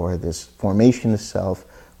self, or this formation is self,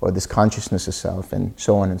 or this consciousness is self, and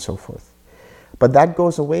so on and so forth. But that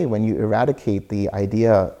goes away when you eradicate the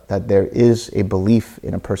idea that there is a belief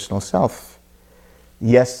in a personal self.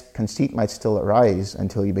 Yes, conceit might still arise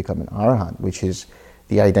until you become an arhat, which is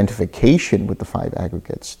the identification with the 5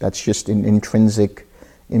 aggregates. That's just an intrinsic,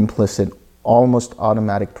 implicit, almost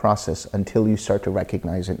automatic process until you start to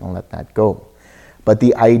recognize it and let that go. But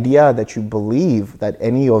the idea that you believe that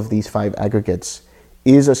any of these 5 aggregates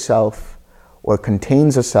is a self, or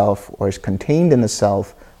contains a self, or is contained in a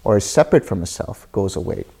self, or is separate from a self, goes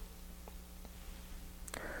away.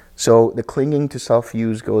 So the clinging to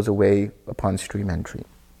self-views goes away upon stream entry.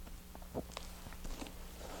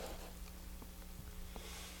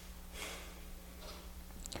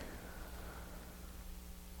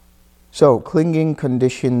 So clinging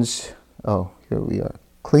conditions, here we are.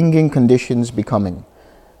 Clinging conditions becoming.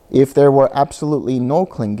 If there were absolutely no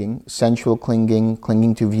clinging, sensual clinging,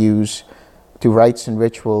 clinging to views, to rites and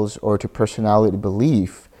rituals, or to personality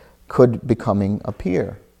belief, could becoming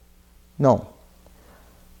appear? No.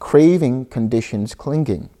 Craving conditions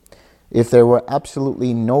clinging. If there were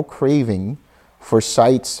absolutely no craving for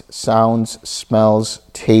sights, sounds, smells,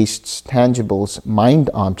 tastes, tangibles,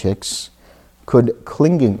 mind objects, could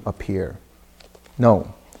clinging appear?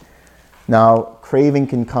 No. Now, craving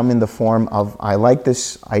can come in the form of I like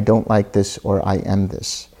this, I don't like this, or I am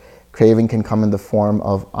this. Craving can come in the form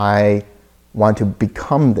of I want to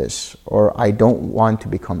become this, or I don't want to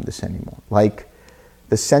become this anymore. Like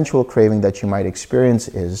the sensual craving that you might experience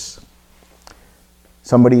is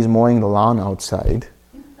somebody's mowing the lawn outside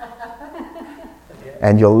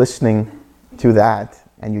and you're listening to that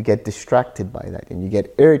and you get distracted by that and you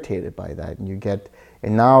get irritated by that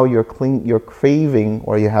and now you're craving,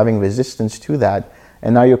 or you're having resistance to that,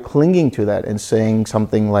 and now you're clinging to that and saying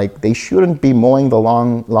something like, they shouldn't be mowing the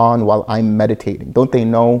lawn while I'm meditating. Don't they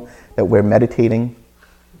know that we're meditating?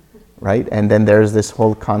 Right? And then there's this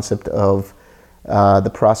whole concept of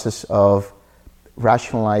the process of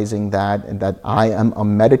rationalizing that, and that I am a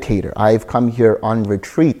meditator. I've come here on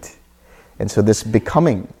retreat. And so this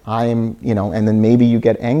becoming, and then maybe you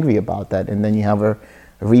get angry about that, and then you have a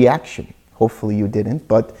reaction. Hopefully you didn't,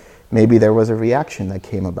 but maybe there was a reaction that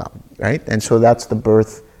came about, right? And so that's the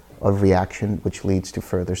birth of reaction, which leads to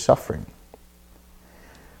further suffering.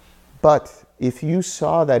 But if you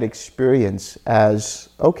saw that experience as,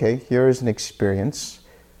 okay, here is an experience,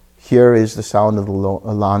 here is the sound of the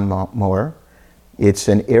lawnmower, it's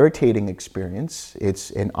an irritating experience, it's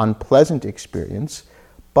an unpleasant experience,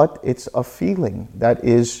 but it's a feeling that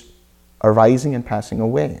is arising and passing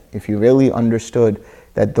away. If you really understood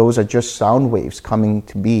that those are just sound waves coming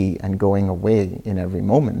to be and going away in every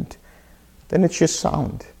moment, then it's just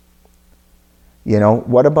sound.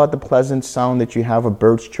 What about the pleasant sound that you have of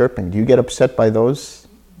birds chirping? Do you get upset by those?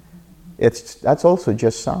 That's also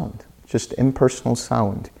just sound, just impersonal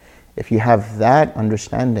sound. If you have that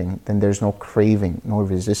understanding, then there's no craving, no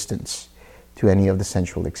resistance to any of the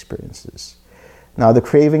sensual experiences. Now the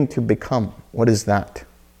craving to become, what is that?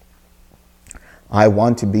 I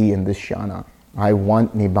want to be in this jhana. I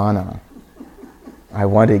want nibbana. I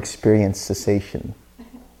want to experience cessation.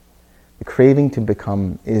 The craving to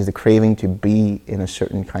become is the craving to be in a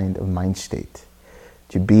certain kind of mind state.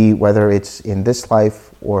 To be, whether it's in this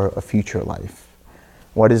life or a future life.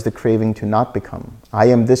 What is the craving to not become? I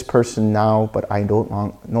am this person now, but I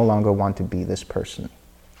no longer want to be this person.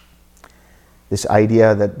 This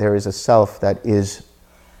idea that there is a self that is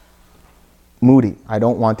moody. I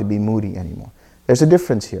don't want to be moody anymore. There's a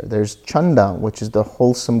difference here. There's chanda, which is the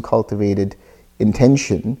wholesome, cultivated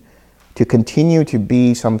intention to continue to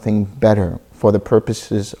be something better for the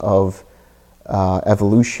purposes of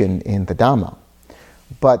evolution in the Dhamma.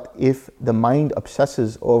 But if the mind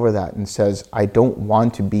obsesses over that and says, I don't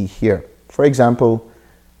want to be here. For example,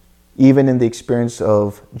 even in the experience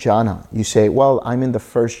of jhana, you say, well, I'm in the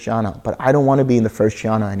first jhana, but I don't want to be in the first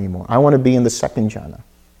jhana anymore. I want to be in the second jhana.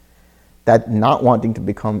 That not wanting to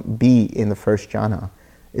be in the first jhana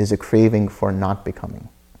is a craving for not becoming.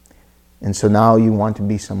 And so now you want to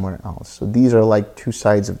be somewhere else. So these are like two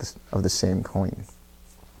sides of the same coin.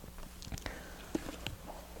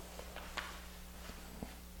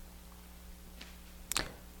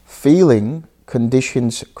 Feeling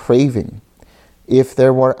conditions craving. If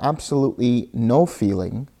there were absolutely no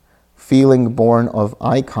feeling, feeling born of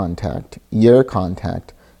eye contact, ear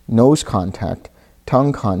contact, nose contact,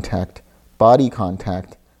 tongue contact, body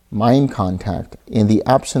contact, mind contact, in the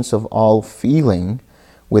absence of all feeling,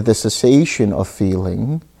 with the cessation of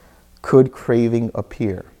feeling, could craving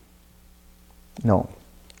appear? No.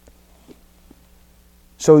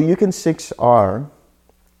 So you can 6R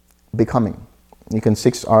becoming. You can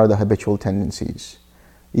 6R the habitual tendencies.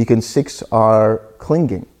 You can 6R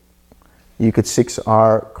clinging. You could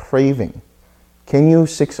 6R craving. Can you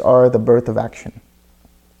 6R the birth of action?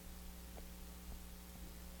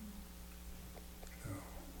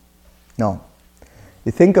 No.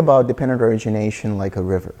 You think about dependent origination like a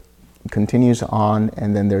river. It continues on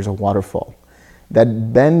and then there's a waterfall.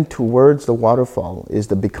 That bend towards the waterfall is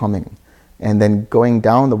the becoming. And then going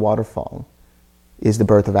down the waterfall is the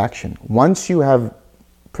birth of action. Once you have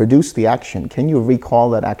produce the action, can you recall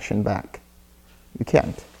that action back? You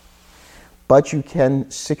can't. But you can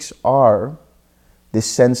 6R this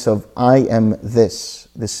sense of I am this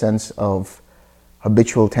sense of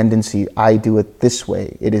habitual tendency, I do it this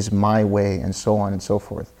way, it is my way, and so on and so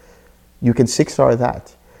forth. You can 6R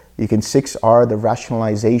that. You can 6R the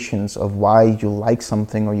rationalizations of why you like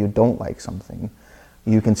something or you don't like something.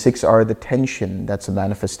 You can 6R the tension that's a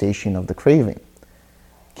manifestation of the craving.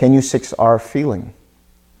 Can you 6R feeling?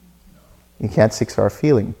 You can't 6R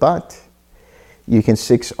feeling, but you can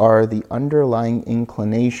 6R the underlying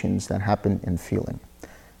inclinations that happen in feeling.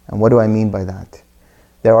 And what do I mean by that?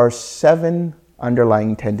 There are 7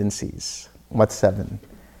 underlying tendencies. What's 7?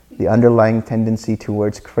 The underlying tendency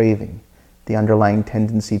towards craving, the underlying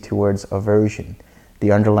tendency towards aversion,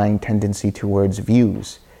 the underlying tendency towards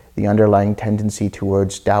views, the underlying tendency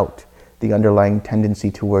towards doubt, the underlying tendency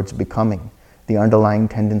towards becoming, the underlying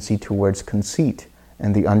tendency towards conceit,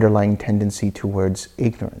 and the underlying tendency towards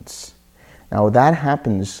ignorance. Now that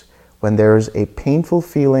happens when there is a painful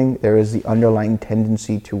feeling, there is the underlying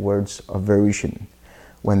tendency towards aversion.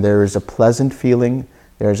 When there is a pleasant feeling,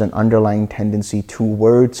 there is an underlying tendency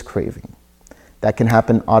towards craving. That can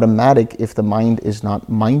happen automatic if the mind is not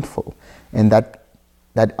mindful. And that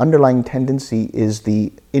underlying tendency is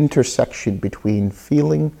the intersection between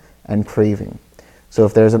feeling and craving. So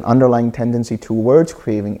if there's an underlying tendency towards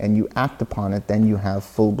craving and you act upon it, then you have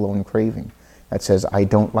full-blown craving that says, I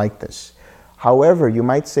don't like this. However, you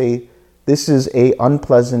might say, this is an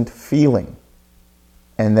unpleasant feeling,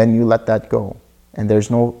 and then you let that go, and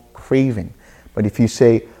there's no craving. But if you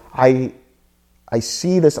say, I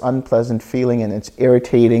see this unpleasant feeling and it's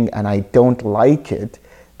irritating and I don't like it,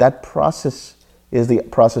 that process is the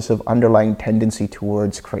process of underlying tendency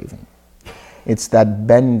towards craving. It's that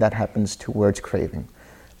bend that happens towards craving.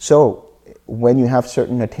 So when you have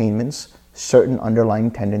certain attainments, certain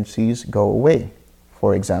underlying tendencies go away.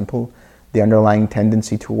 For example, the underlying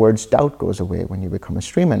tendency towards doubt goes away when you become a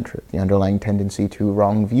stream enterer. The underlying tendency to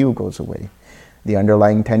wrong view goes away. The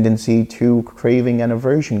underlying tendency to craving and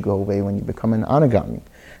aversion go away when you become an anagami.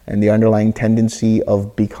 And the underlying tendency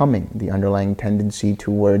of becoming, the underlying tendency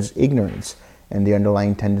towards ignorance, and the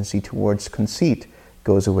underlying tendency towards conceit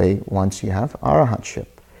goes away once you have arahatship.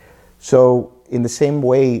 So in the same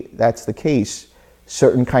way that's the case,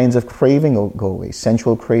 certain kinds of craving will go away.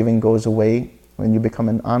 Sensual craving goes away when you become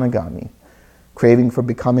an anagami. Craving for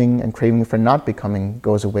becoming and craving for not becoming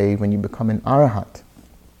goes away when you become an arahat.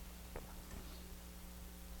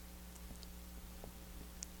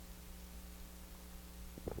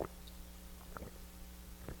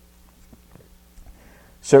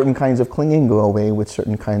 Certain kinds of clinging go away with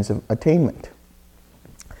certain kinds of attainment.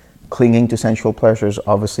 Clinging to sensual pleasures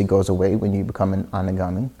obviously goes away when you become an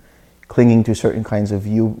anagami. Clinging to certain kinds of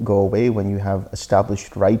view go away when you have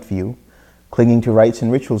established right view. Clinging to rites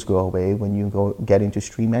and rituals go away when you get into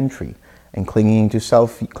stream entry. And clinging to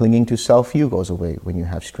self-view goes away when you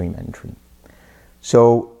have stream entry.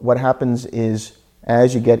 So what happens is,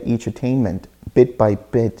 as you get each attainment, bit by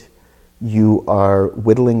bit, you are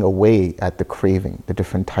whittling away at the craving, the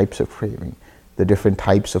different types of craving, the different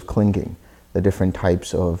types of clinging, the different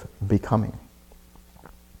types of becoming.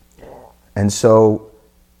 And so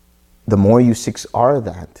the more you 6R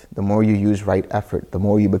that, the more you use right effort, the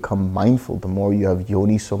more you become mindful, the more you have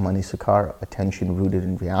yoniso manasikara, attention rooted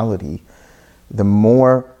in reality, the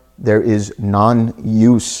more there is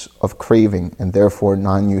non-use of craving, and therefore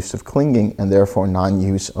non-use of clinging, and therefore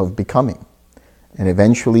non-use of becoming. And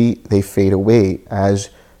eventually they fade away as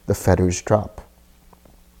the fetters drop,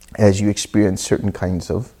 as you experience certain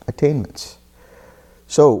kinds of attainments.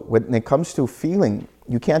 So when it comes to feeling,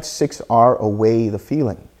 you can't 6R away the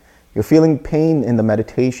feeling. You're feeling pain in the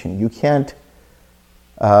meditation. You can't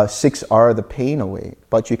 6R the pain away,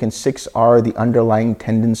 but you can 6R the underlying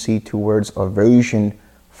tendency towards aversion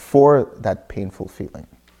for that painful feeling,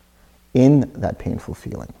 in that painful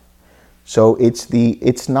feeling. So it's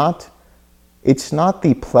not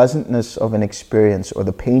the pleasantness of an experience or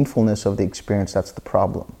the painfulness of the experience that's the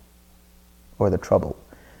problem or the trouble.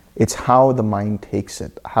 It's how the mind takes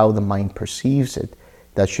it, how the mind perceives it,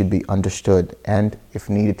 that should be understood and, if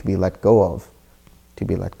needed, to be let go of, to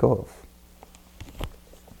be let go of.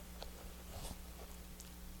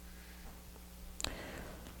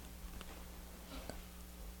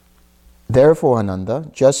 Therefore, Ananda,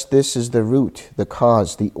 just this is the root, the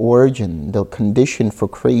cause, the origin, the condition for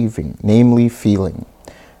craving, namely feeling.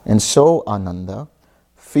 And so, Ananda,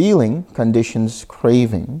 feeling conditions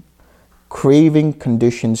craving, craving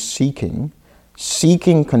conditions seeking,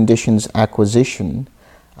 seeking conditions acquisition,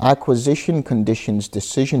 acquisition conditions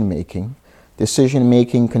decision-making,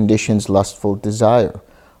 decision-making conditions lustful desire.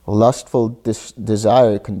 Lustful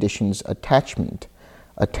desire conditions attachment.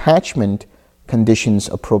 Attachment conditions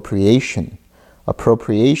appropriation.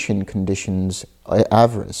 Appropriation conditions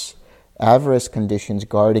avarice. Avarice conditions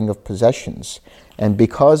guarding of possessions. And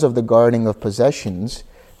because of the guarding of possessions,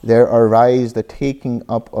 there arise the taking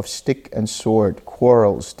up of stick and sword,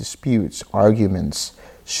 quarrels, disputes, arguments,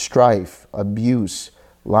 strife, abuse,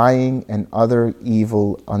 lying, and other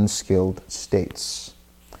evil, unskilled states.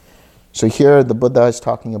 So here the Buddha is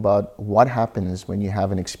talking about what happens when you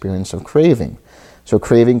have an experience of craving. So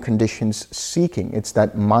craving conditions seeking. It's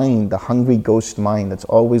that mind, the hungry ghost mind that's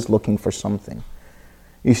always looking for something.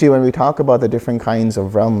 You see, when we talk about the different kinds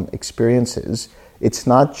of realm experiences, it's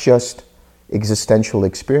not just existential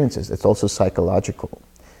experiences, it's also psychological.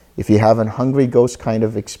 If you have a hungry ghost kind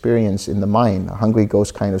of experience in the mind, a hungry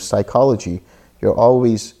ghost kind of psychology, you're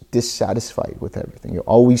always dissatisfied with everything. You're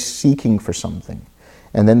always seeking for something.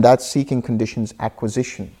 And then that seeking conditions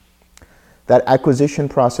acquisition. That acquisition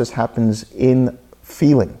process happens in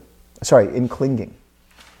in clinging.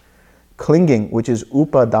 Clinging, which is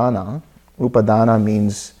upadana. Upadana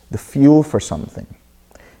means the fuel for something.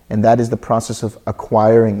 And that is the process of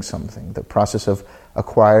acquiring something, the process of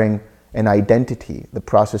acquiring an identity, the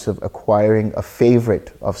process of acquiring a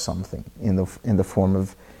favorite of something in the form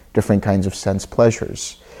of different kinds of sense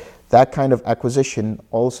pleasures. That kind of acquisition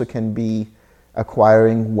also can be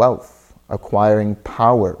acquiring wealth, acquiring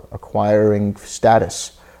power, acquiring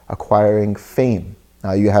status, acquiring fame.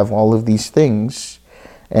 Now you have all of these things,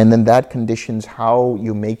 and then that conditions how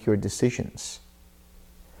you make your decisions.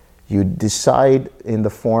 You decide in the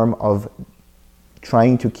form of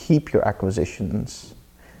trying to keep your acquisitions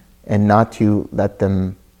and not to let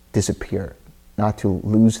them disappear, not to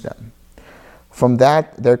lose them. From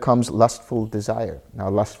that, there comes lustful desire. Now,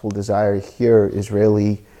 lustful desire here is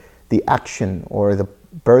really the action or the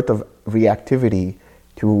birth of reactivity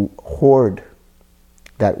to hoard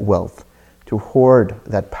that wealth, to hoard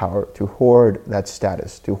that power, to hoard that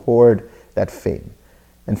status, to hoard that fame.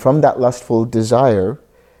 And from that lustful desire,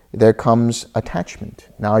 there comes attachment.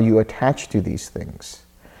 Now you attach to these things.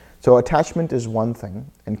 So attachment is one thing,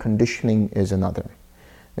 and conditioning is another.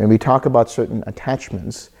 When we talk about certain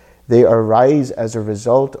attachments, they arise as a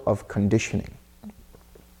result of conditioning.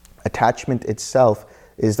 Attachment itself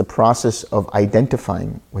is the process of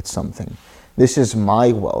identifying with something. This is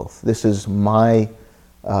my wealth, this is my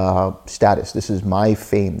status, this is my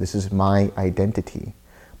fame, this is my identity.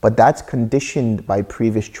 But that's conditioned by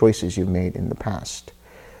previous choices you've made in the past.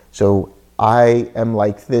 So I am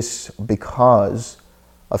like this because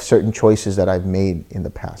of certain choices that I've made in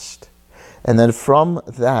the past. And then from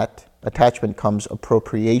that attachment comes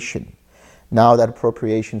appropriation. Now that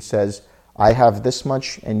appropriation says, I have this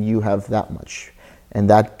much and you have that much. And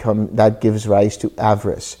that gives rise to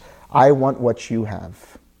avarice. I want what you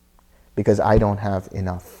have because I don't have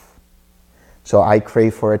enough. So I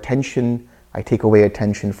crave for attention, I take away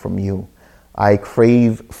attention from you. I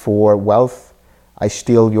crave for wealth, I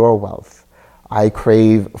steal your wealth. I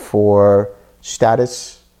crave for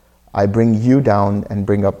status, I bring you down and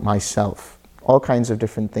bring up myself. All kinds of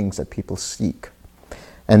different things that people seek.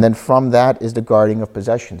 And then from that is the guarding of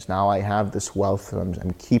possessions. Now I have this wealth, so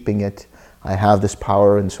I'm keeping it. I have this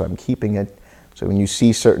power, and so I'm keeping it. So when you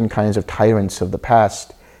see certain kinds of tyrants of the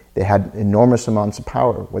past, they had enormous amounts of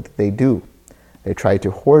power. What did they do? They tried to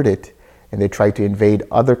hoard it, and they tried to invade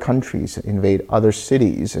other countries, invade other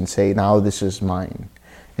cities, and say, now this is mine.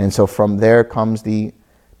 And so from there comes the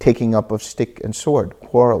taking up of stick and sword,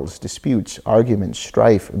 quarrels, disputes, arguments,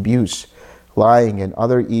 strife, abuse, lying, and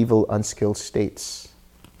other evil, unskilled states.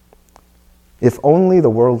 If only the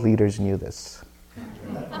world leaders knew this.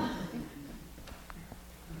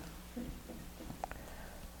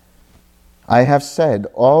 I have said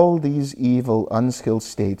all these evil, unskilled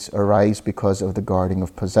states arise because of the guarding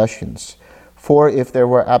of possessions. For if there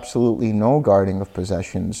were absolutely no guarding of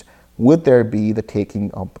possessions, would there be the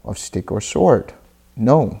taking up of stick or sword?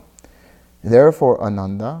 No. Therefore,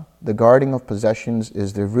 Ananda, the guarding of possessions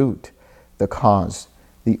is the root, the cause,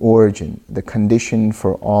 the origin, the condition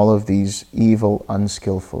for all of these evil,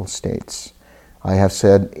 unskillful states. I have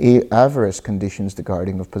said avarice conditions the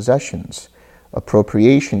guarding of possessions.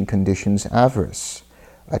 Appropriation conditions avarice.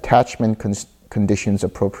 Attachment conditions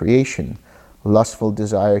appropriation. Lustful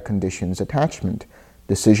desire conditions attachment.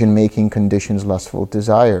 Decision-making conditions lustful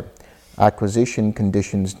desire. Acquisition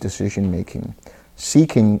conditions decision-making.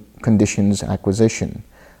 Seeking conditions acquisition.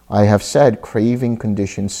 I have said craving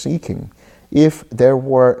conditions seeking. If there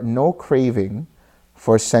were no craving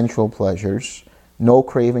for sensual pleasures, no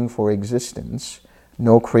craving for existence,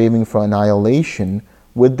 no craving for annihilation,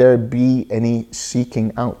 would there be any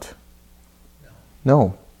seeking out?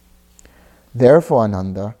 No. Therefore,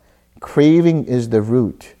 Ananda, craving is the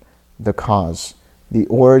root, the cause, the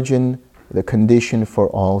origin, the condition for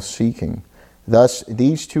all seeking. Thus,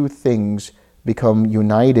 these two things become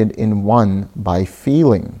united in one by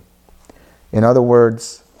feeling. In other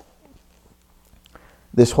words,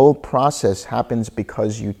 this whole process happens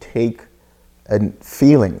because you take a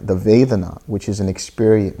feeling, the Vedana, which is an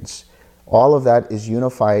experience. All of that is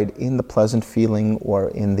unified in the pleasant feeling or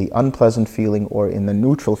in the unpleasant feeling or in the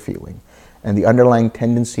neutral feeling. And the underlying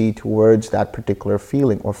tendency towards that particular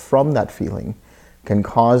feeling or from that feeling can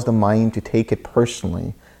cause the mind to take it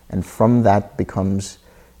personally, and from that becomes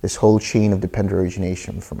this whole chain of dependent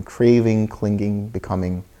origination, from craving, clinging,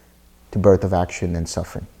 becoming, to birth of action and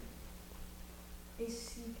suffering. Is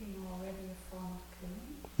seeking already a form of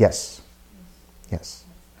clinging? Yes. Yes.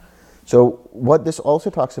 So what this also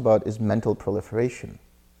talks about is mental proliferation.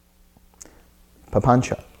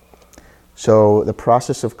 Papancha. So the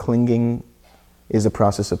process of clinging is the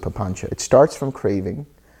process of papancha. It starts from craving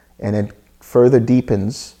and it further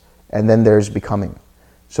deepens, and then there's becoming.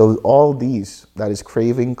 So all these, that is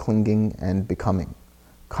craving, clinging, and becoming,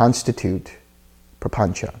 constitute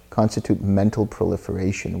prapancha, constitute mental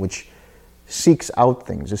proliferation, which seeks out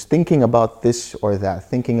things, just thinking about this or that,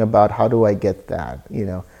 thinking about how do I get that,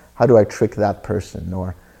 how do I trick that person,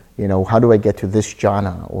 or how do I get to this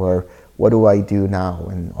jhana, or what do I do now?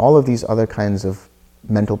 And all of these other kinds of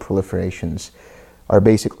mental proliferations are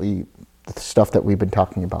basically the stuff that we've been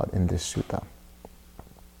talking about in this sutta.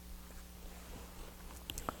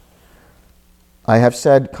 I have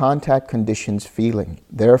said contact conditions feeling.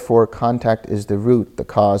 Therefore, contact is the root, the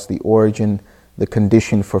cause, the origin, the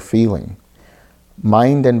condition for feeling.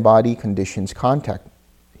 Mind and body conditions contact.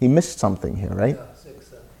 He missed something here, right? Yeah,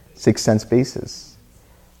 Six sense bases.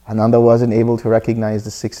 Ananda wasn't able to recognize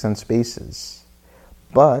the six sense bases.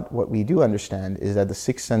 But what we do understand is that the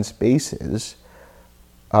six sense bases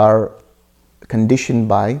are conditioned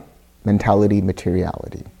by mentality,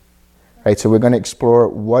 materiality. Right, so we're going to explore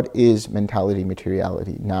what is mentality,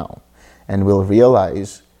 materiality now, and we'll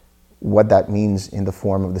realize what that means in the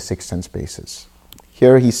form of the six sense bases.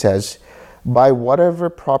 Here he says, by whatever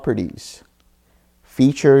properties,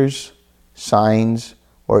 features, signs,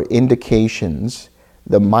 or indications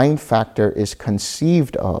the mind factor is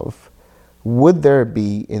conceived of, would there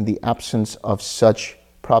be, in the absence of such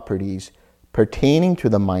properties pertaining to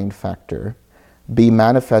the mind factor, be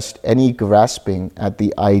manifest any grasping at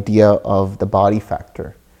the idea of the body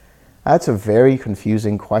factor? That's a very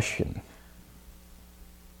confusing question.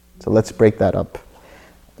 So let's break that up.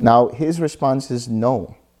 Now, his response is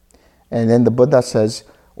no. And then the Buddha says,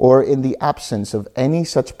 or in the absence of any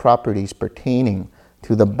such properties pertaining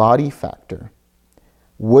to the body factor,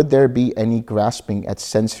 would there be any grasping at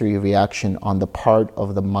sensory reaction on the part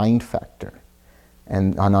of the mind factor?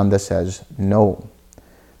 And Ananda says, no.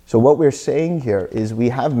 So what we're saying here is we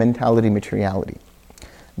have mentality, materiality.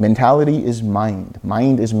 Mentality is mind.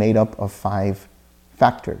 Mind is made up of 5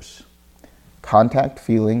 factors: contact,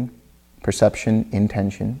 feeling, perception,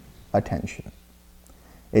 intention, attention.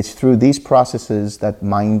 It's through these processes that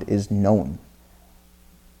mind is known.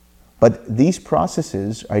 But these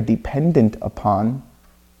processes are dependent upon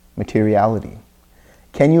materiality.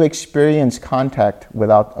 Can you experience contact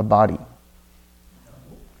without a body?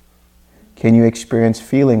 Can you experience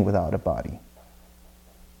feeling without a body?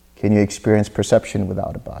 Can you experience perception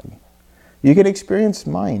without a body? You can experience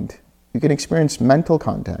mind. You can experience mental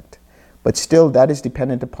contact. But still that is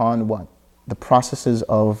dependent upon what? The processes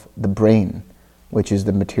of the brain, which is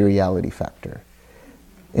the materiality factor.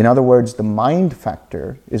 In other words, the mind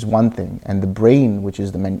factor is one thing, and the brain, which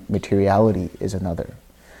is the materiality, is another.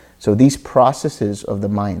 So these processes of the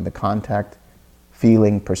mind, the contact,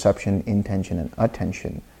 feeling, perception, intention, and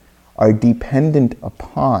attention, are dependent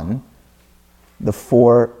upon the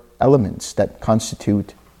 4 elements that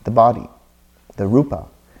constitute the body, the rupa.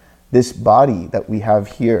 This body that we have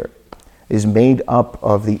here is made up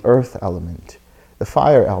of the earth element, the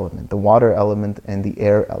fire element, the water element, and the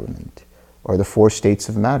air element, or the 4 states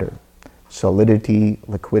of matter: solidity,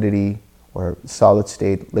 liquidity, or solid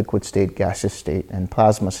state, liquid state, gaseous state, and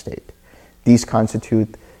plasma state. These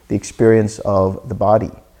constitute the experience of the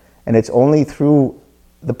body. And it's only through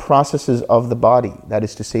the processes of the body, that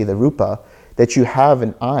is to say the rupa, that you have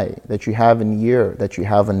an eye, that you have an ear, that you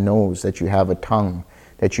have a nose, that you have a tongue,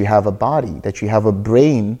 that you have a body, that you have a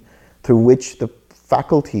brain through which the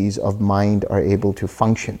faculties of mind are able to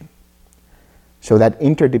function. So that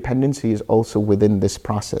interdependency is also within this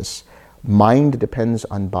process. Mind depends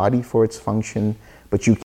on body for its function, but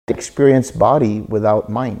you can't experience body without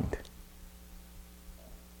mind.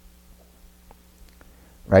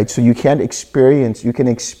 right? So you can experience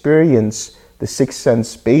the six sense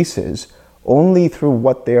spaces only through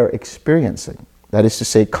what they're experiencing. That is to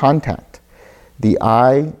say, contact. The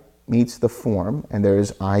eye meets the form, and there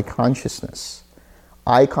is eye consciousness.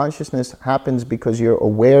 Eye consciousness happens because you're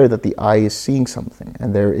aware that the eye is seeing something,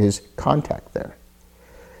 and there is contact there.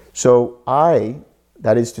 So eye,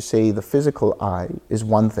 that is to say, the physical eye, is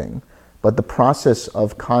one thing, but the process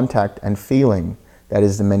of contact and feeling, that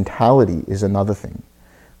is the mentality, is another thing.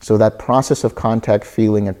 So that process of contact,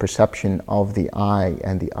 feeling, and perception of the eye,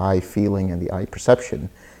 and the eye feeling, and the eye perception,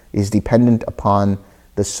 is dependent upon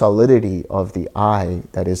the solidity of the eye,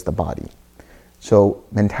 that is the body. So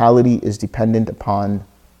mentality is dependent upon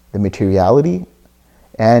the materiality,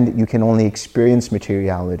 and you can only experience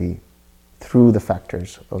materiality through the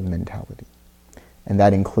factors of mentality. And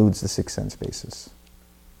that includes the six sense bases.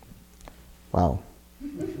 Wow.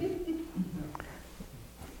 When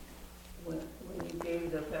you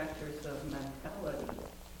gave the factors of mentality,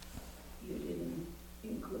 you didn't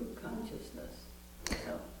include consciousness.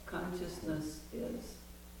 So consciousness is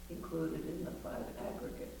included in the five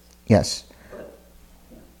aggregates. Yes. But,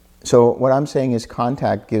 yeah. So what I'm saying is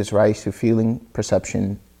contact gives rise to feeling,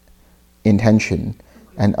 perception, intention,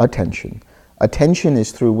 and attention. Attention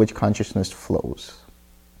is through which consciousness flows,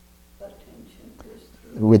 Attention is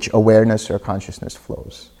through. which awareness or consciousness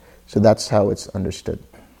flows. So that's how it's understood.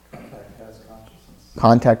 Contact has consciousness.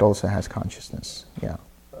 Contact also has consciousness, yeah.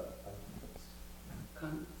 But I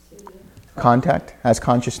think it's Say that. Contact has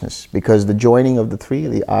consciousness because the joining of the three,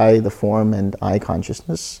 the eye, the form, and eye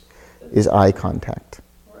consciousness, is eye contact.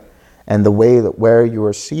 Right. And the way that where you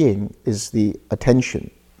are seeing is the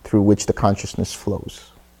attention through which the consciousness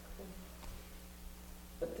flows.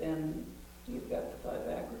 But then you've got the five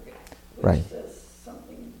aggregates, which Right. says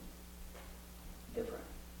something different.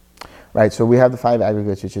 Right, so we have the five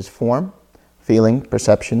aggregates, which is form, feeling,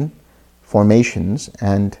 perception, formations,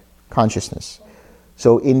 and consciousness.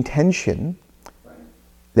 So intention, Right.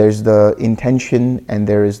 there's the intention and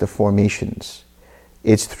there is the formations.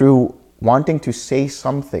 It's through wanting to say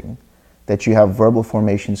something that you have verbal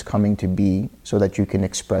formations coming to be so that you can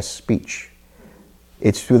express speech.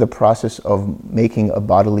 It's through the process of making a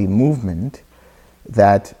bodily movement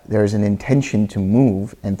that there's an intention to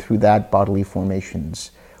move, and through that bodily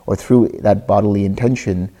formations, or through that bodily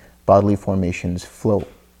intention, bodily formations flow.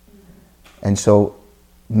 And so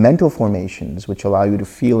mental formations, which allow you to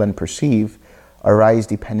feel and perceive, arise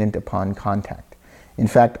dependent upon contact. In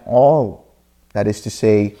fact, all, that is to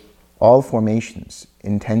say, all formations,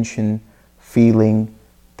 intention, feeling,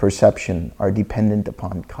 perception, are dependent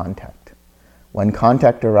upon contact. When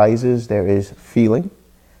contact arises, there is feeling,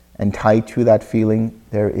 and tied to that feeling,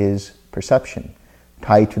 there is perception.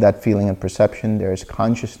 Tied to that feeling and perception, there is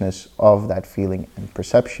consciousness of that feeling and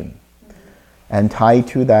perception. And tied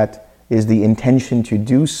to that is the intention to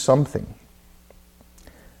do something.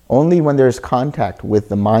 Only when there's contact with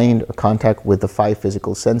the mind or contact with the five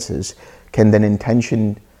physical senses can then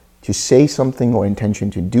intention to say something or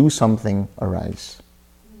intention to do something arise.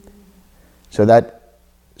 So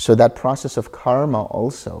that process of karma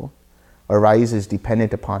also arises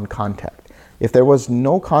dependent upon contact. If there was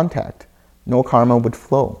no contact, no karma would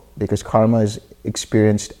flow, because karma is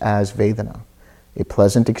experienced as Vedana, a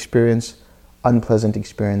pleasant experience, unpleasant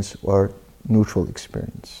experience, or neutral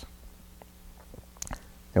experience.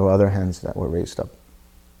 There were other hands that were raised up.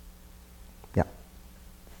 Yeah.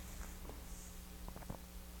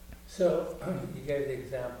 So you gave the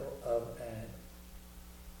example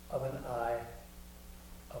of an eye,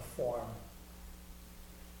 a form.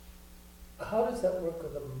 How does that work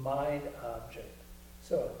with a mind object?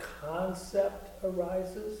 So a concept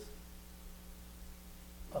arises,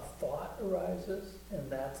 a thought arises, and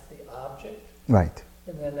that's the object, Right.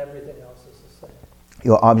 and then everything else is the same.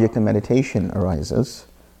 Your object of meditation arises,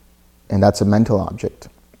 and that's a mental object.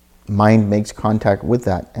 Mind makes contact with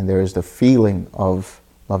that, and there is the feeling of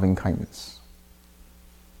loving kindness.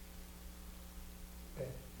 Okay.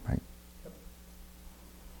 Right.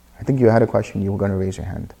 I think you had a question. You were going to raise your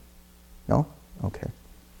hand. No? Okay.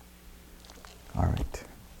 All right.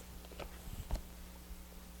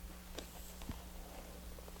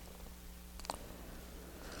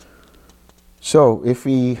 So if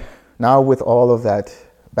we, now with all of that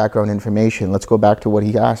background information, let's go back to what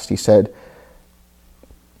he asked. He said,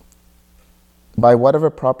 by whatever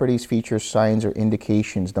properties, features, signs, or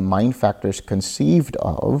indications the mind factors conceived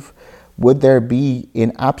of, would there be,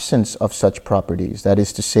 in absence of such properties, that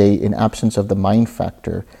is to say, in absence of the mind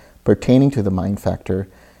factor, pertaining to the mind factor,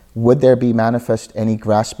 would there be manifest any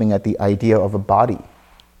grasping at the idea of a body?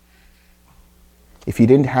 If you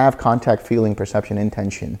didn't have contact, feeling, perception,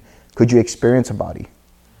 intention, could you experience a body?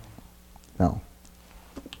 No.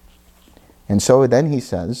 And so then he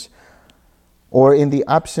says, or in the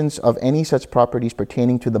absence of any such properties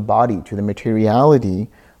pertaining to the body, to the materiality,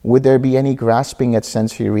 would there be any grasping at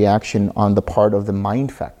sensory reaction on the part of the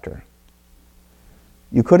mind factor?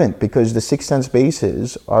 You couldn't, because the six sense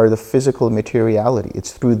bases are the physical materiality.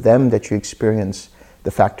 It's through them that you experience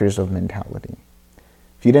the factors of mentality.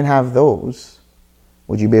 If you didn't have those,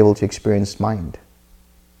 would you be able to experience mind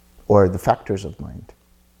or the factors of mind?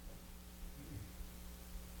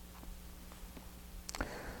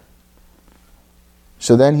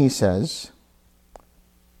 So then he says,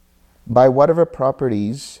 by whatever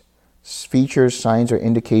properties, features, signs, or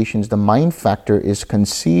indications the mind factor is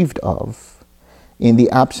conceived of, in the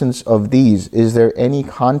absence of these, is there any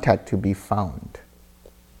contact to be found?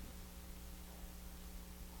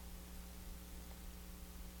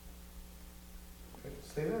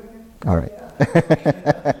 Say that again? All right.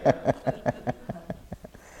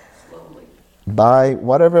 Slowly. By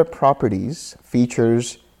whatever properties,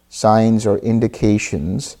 features, signs, or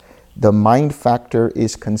indications the mind factor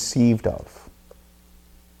is conceived of.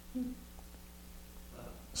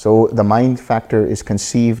 So the mind factor is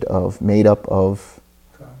conceived of, made up of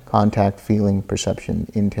contact, feeling,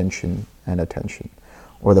 perception, intention, and attention.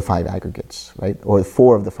 Or the five aggregates, right? Or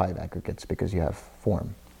four of the five aggregates, because you have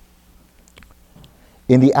form.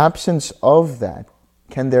 In the absence of that,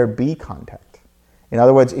 can there be contact? In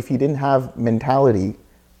other words, if you didn't have mentality,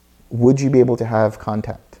 would you be able to have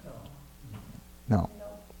contact? No.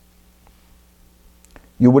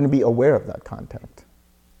 You wouldn't be aware of that contact.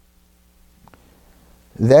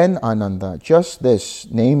 Then, Ananda, just this,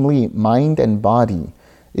 namely mind and body,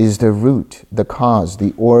 is the root, the cause,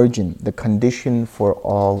 the origin, the condition for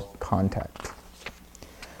all contact.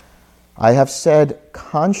 I have said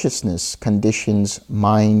consciousness conditions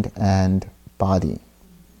mind and body.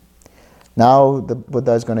 Now the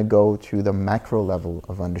Buddha is going to go to the macro level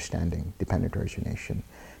of understanding dependent origination.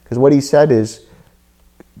 Because what he said is,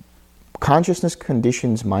 consciousness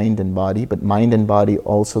conditions mind and body, but mind and body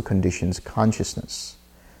also conditions consciousness.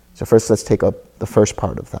 So first let's take up the first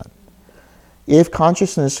part of that. If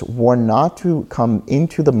consciousness were not to come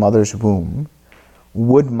into the mother's womb,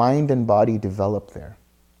 would mind and body develop there?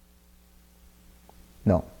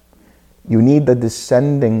 No. You need the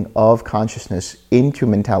descending of consciousness into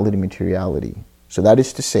mentality materiality. So that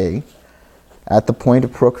is to say, at the point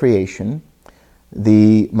of procreation,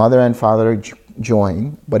 the mother and father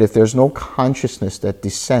join, but if there's no consciousness that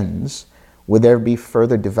descends, would there be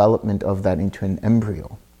further development of that into an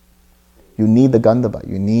embryo? You need the Gandhabba,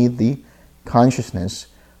 you need the consciousness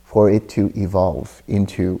for it to evolve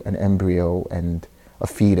into an embryo and a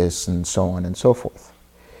fetus and so on and so forth.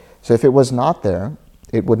 So if it was not there,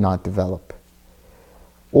 it would not develop.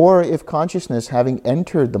 Or if consciousness, having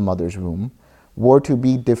entered the mother's womb, were to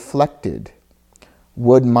be deflected,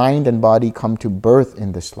 would mind and body come to birth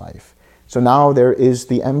in this life? So now there is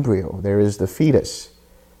the embryo, there is the fetus.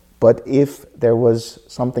 But if there was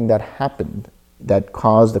something that happened that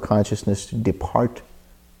caused the consciousness to depart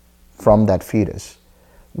from that fetus,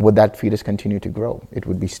 would that fetus continue to grow? It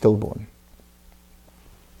would be stillborn.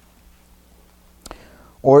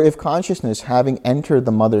 Or if consciousness, having entered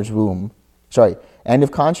the mother's womb, and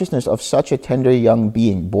if consciousness of such a tender young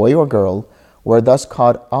being, boy or girl, were thus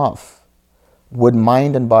cut off, would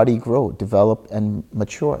mind and body grow, develop, and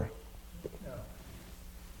mature?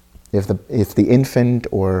 If the infant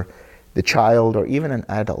or the child or even an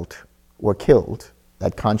adult were killed,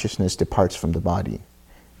 that consciousness departs from the body.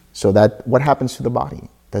 So that, what happens to the body?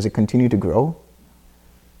 Does it continue to grow?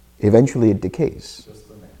 Eventually it decays.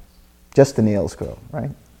 Just the nails grow,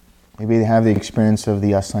 right? Maybe they have the experience of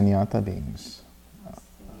the asanyata beings.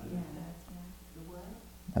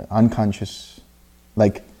 Unconscious,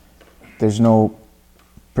 like there's no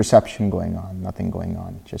perception going on, nothing going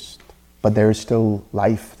on, but there is still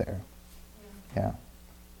life there. Yeah.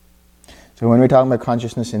 So when we're talking about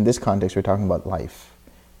consciousness in this context, we're talking about life.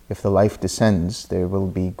 If the life descends, there will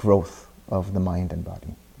be growth of the mind and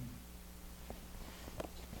body.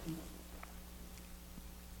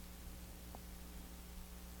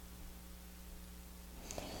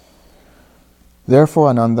 Therefore,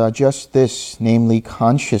 Ananda, just this, namely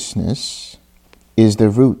consciousness, is the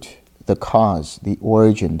root, the cause, the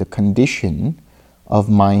origin, the condition of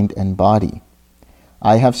mind and body.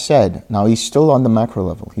 I have said, now he's still on the macro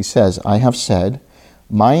level, he says, I have said,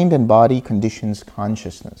 mind and body conditions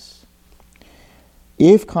consciousness.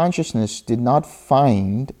 If consciousness did not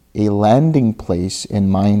find a landing place in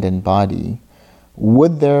mind and body,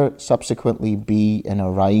 would there subsequently be an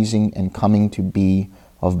arising and coming to be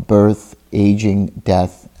of birth, aging,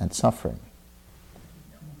 death, and suffering?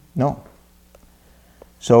 No.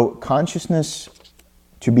 So consciousness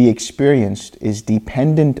to be experienced is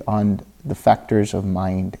dependent on the factors of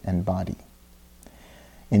mind and body.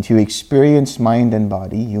 And to experience mind and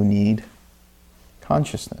body, you need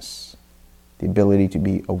consciousness, the ability to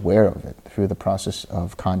be aware of it through the process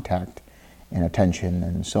of contact and attention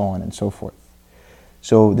and so on and so forth.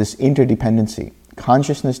 So this interdependency,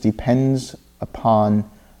 consciousness depends upon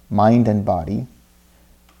mind and body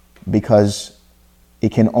because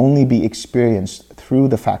it can only be experienced through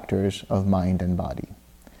the factors of mind and body.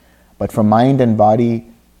 But for mind and body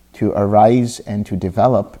to arise and to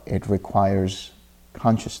develop, it requires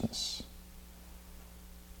consciousness.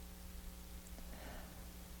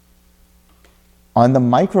 On the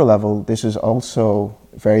micro level, this is also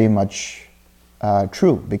very much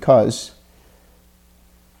true because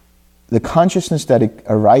the consciousness that it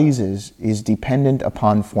arises is dependent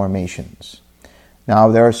upon formations. Now,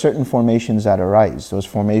 there are certain formations that arise. Those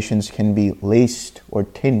formations can be laced or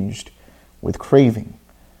tinged with craving,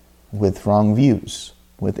 with wrong views,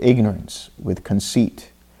 with ignorance, with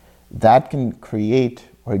conceit. That can create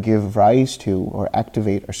or give rise to or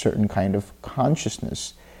activate a certain kind of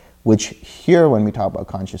consciousness, which here when we talk about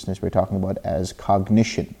consciousness, we're talking about as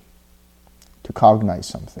cognition, to cognize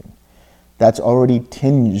something. That's already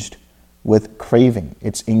tinged with craving.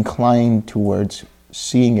 It's inclined towards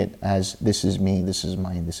seeing it as this is me, this is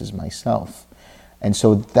mine, this is myself. And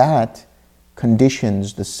so that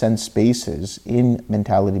conditions the sense spaces in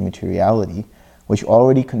mentality materiality, which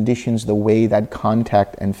already conditions the way that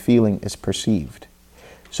contact and feeling is perceived.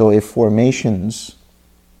 So if formations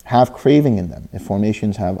have craving in them, if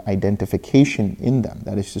formations have identification in them,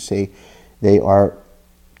 that is to say, they are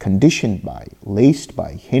conditioned by, laced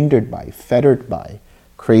by, hindered by, fettered by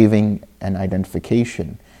craving and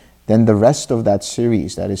identification, then the rest of that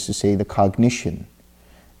series, that is to say, the cognition,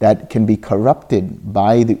 that can be corrupted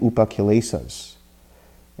by the upakilesas.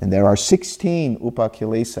 And there are 16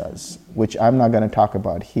 upakilesas, which I'm not going to talk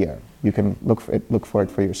about here. You can look for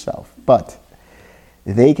it for yourself. But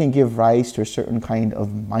they can give rise to a certain kind of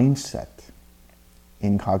mindset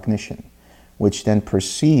in cognition, which then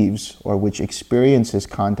perceives or which experiences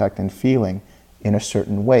contact and feeling in a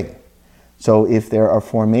certain way. So if there are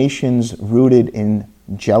formations rooted in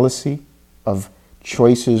jealousy, of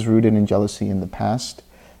choices rooted in jealousy in the past,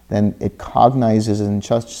 then it cognizes in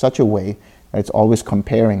such a way that it's always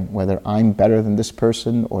comparing whether I'm better than this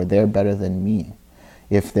person or they're better than me.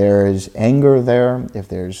 If there's anger there, if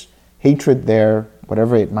there's hatred there,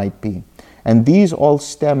 whatever it might be. And these all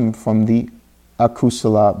stem from the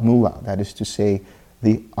akusala mula, that is to say,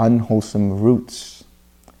 the unwholesome roots.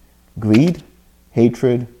 Greed,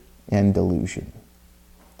 hatred, and delusion.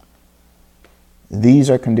 These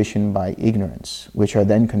are conditioned by ignorance, which are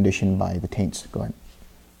then conditioned by the taints. Go ahead.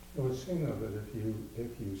 It would seem though that if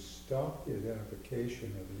you stop the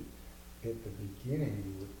identification of at the beginning,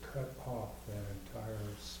 you would cut off that entire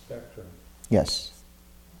spectrum. Yes.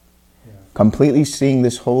 Yeah. Completely seeing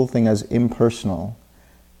this whole thing as impersonal,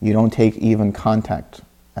 you don't take even contact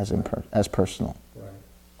as personal. Right.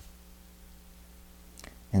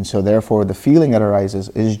 And so therefore the feeling that arises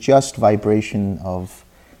is just vibration of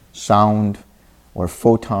sound or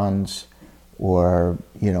photons or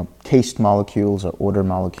taste molecules or odor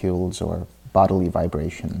molecules or bodily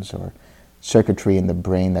vibrations or circuitry in the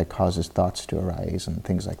brain that causes thoughts to arise and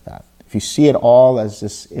things like that. If you see it all as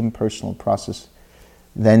this impersonal process,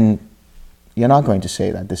 then you're not going to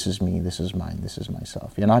say that this is me, this is mine, this is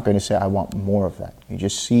myself. You're not going to say, I want more of that. You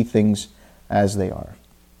just see things as they are.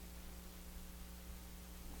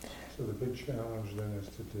 So the big challenge then is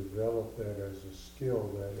to develop that as a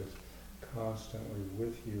skill that is constantly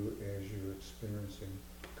with you as you're experiencing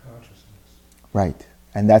consciousness. Right.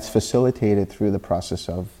 And that's facilitated through the process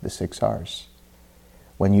of the 6 R's.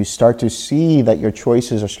 When you start to see that your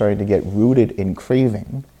choices are starting to get rooted in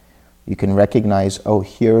craving, you can recognize, oh,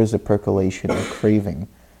 here is the percolation of craving,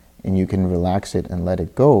 and you can relax it and let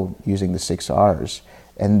it go using the 6 R's,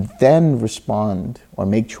 and then respond or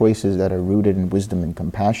make choices that are rooted in wisdom and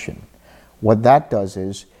compassion. What that does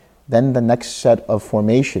is, then the next set of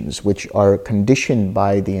formations, which are conditioned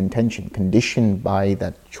by the intention, conditioned by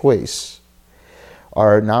that choice,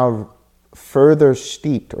 are now further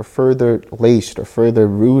steeped or further laced or further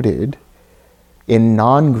rooted in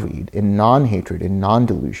non-greed, in non-hatred, in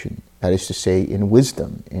non-delusion. That is to say, in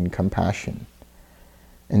wisdom, in compassion.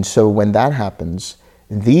 And so when that happens,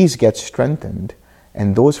 these get strengthened,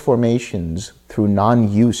 and those formations, through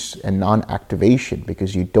non-use and non-activation,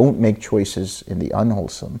 because you don't make choices in the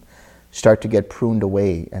unwholesome, start to get pruned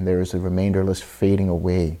away, and there is a remainderless fading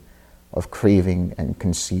away of craving and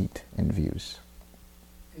conceit and views.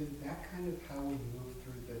 Is that kind of how we move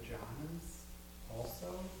through the jhanas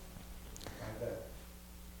also?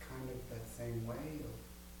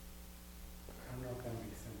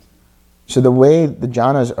 So the way the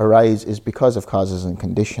jhanas arise is because of causes and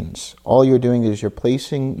conditions. All you're doing is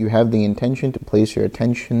you have the intention to place your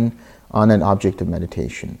attention on an object of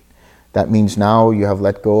meditation. That means now you have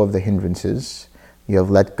let go of the hindrances, you have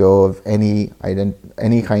let go of any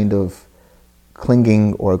kind of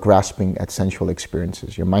clinging or grasping at sensual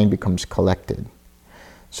experiences. Your mind becomes collected.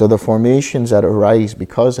 So the formations that arise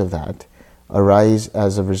because of that arise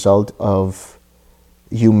as a result of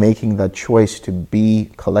you making that choice to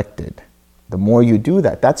be collected. The more you do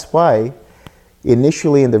that, that's why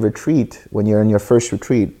initially in the retreat, when you're in your first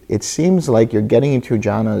retreat, it seems like you're getting into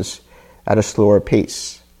jhanas at a slower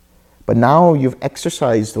pace. But now you've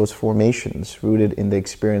exercised those formations rooted in the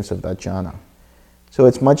experience of that jhana. So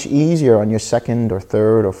it's much easier on your second or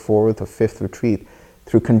third or fourth or fifth retreat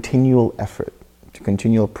through continual effort, to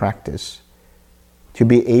continual practice, to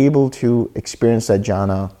be able to experience that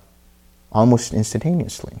jhana almost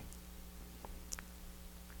instantaneously.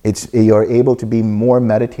 You're able to be more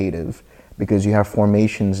meditative because you have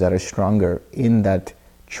formations that are stronger in that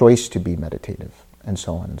choice to be meditative, and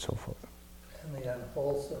so on and so forth. And the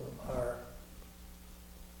unwholesome are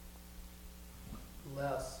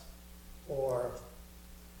less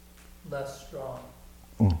strong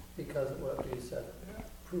because of what you said,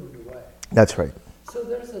 pruned away. That's right. So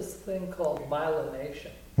there's this thing called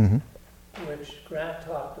myelination, which Grant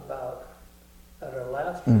talked about at our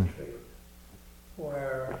last retreat,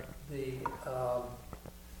 where the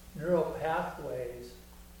neural pathways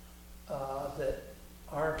that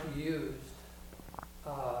aren't used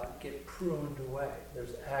get pruned away.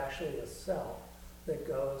 There's actually a cell that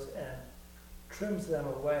goes and trims them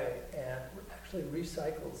away and actually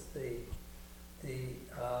recycles the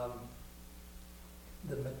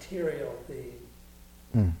material,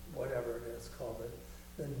 whatever it is called,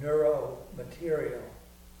 the neuro material,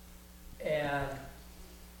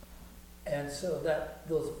 and so that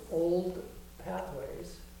those old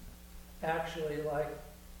pathways actually, like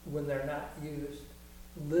when they're not used,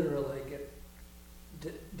 literally get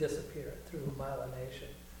disappear through myelination.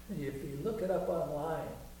 And if you look it up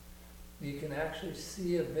online, you can actually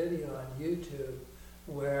see a video on YouTube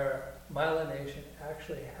where myelination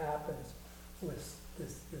actually happens with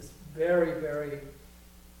this very, very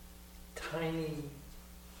tiny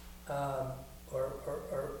or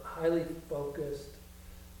highly focused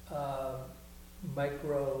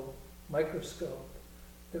microscope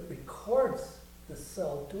that records the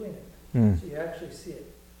cell doing it. So you actually see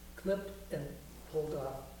it clipped and pulled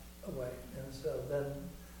off away. And so then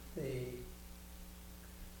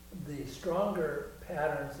the stronger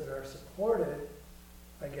patterns that are supported,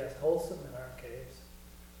 I guess wholesome in our case,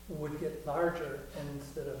 would get larger, and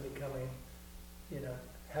instead of becoming,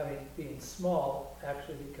 being small,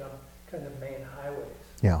 actually become kind of main highways.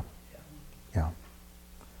 Yeah.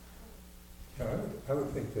 I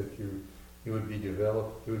would think that you would be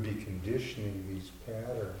conditioning these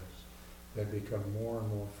patterns that become more and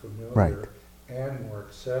more familiar and more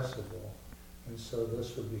accessible. And so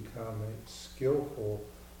this would become a skillful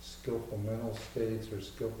mental states or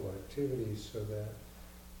skillful activities, so that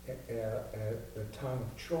at the time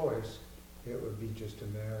of choice, it would be just a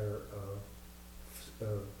matter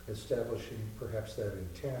of establishing perhaps that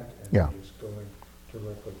intent and just going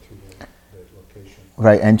directly to that location.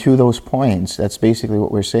 Right, and to those points, that's basically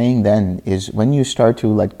what we're saying then, is when you start to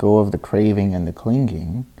let go of the craving and the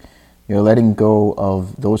clinging, you're letting go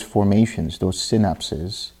of those formations, those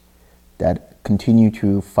synapses that continue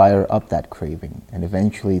to fire up that craving, and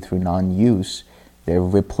eventually through non-use, they're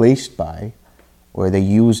replaced by, or they're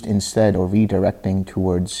used instead, or redirecting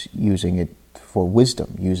towards using it for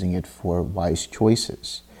wisdom, using it for wise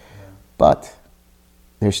choices. But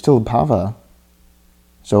there's still bhava,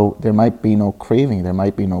 so there might be no craving, there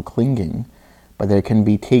might be no clinging, but there can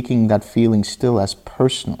be taking that feeling still as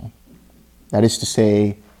personal. That is to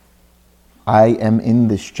say, I am in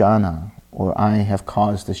this jhana, or I have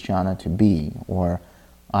caused this jhana to be, or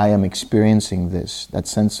I am experiencing this. That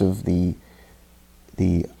sense of the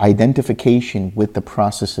identification with the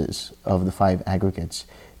processes of the five aggregates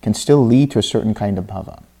can still lead to a certain kind of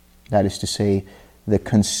bhava. That is to say, the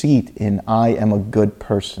conceit in I am a good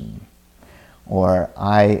person, or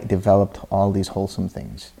I developed all these wholesome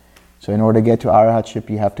things. So in order to get to arahatship,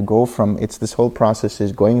 you have to go from, this whole process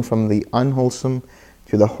is going from the unwholesome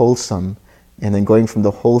to the wholesome, and then going from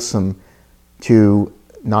the wholesome to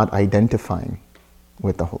not identifying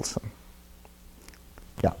with the wholesome.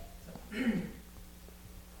 Yeah.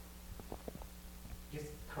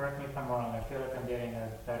 Just correct me if I'm wrong, I feel like I'm getting a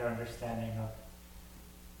better understanding of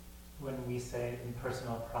when we say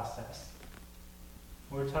impersonal process.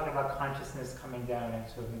 When we're talking about consciousness coming down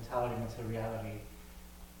into mentality, into reality,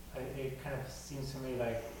 it kind of seems to me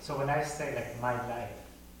like, so when I say like my life,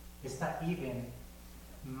 it's not even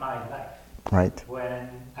my life. Right. When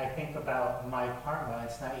I think about my karma,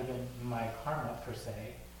 it's not even my karma per se.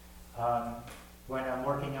 When I'm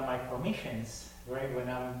working on my formations, right? When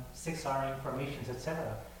I'm 6Ring formations,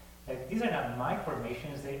 etc. Like these are not my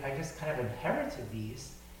formations. I just kind of inherited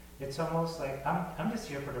these. It's almost like I'm just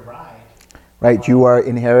here for the ride. Right. You are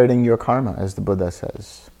inheriting your karma, as the Buddha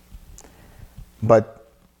says. But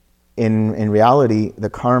in reality, the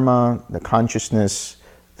karma, the consciousness,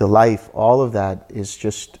 the life, all of that is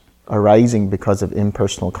just arising because of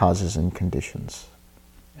impersonal causes and conditions.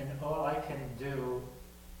 And all I can do,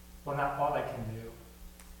 well, not all I can do,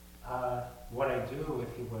 what I do,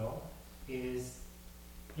 if you will, is,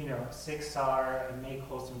 6R and make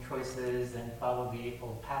wholesome choices and follow the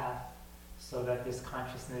Eightfold Path so that this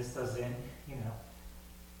consciousness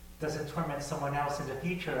doesn't torment someone else in the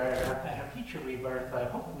future or at a future rebirth, but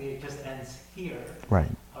hopefully it just ends here. Right.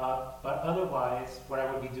 But otherwise, what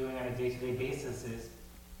I would be doing on a day-to-day basis is,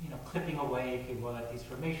 clipping away, if you will, at these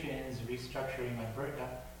formations, restructuring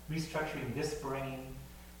restructuring this brain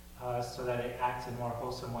so that it acts in a more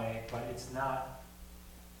wholesome way. But it's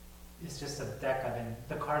just a deck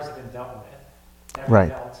the cards have been dealt with. They're Right.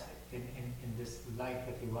 dealt in this life,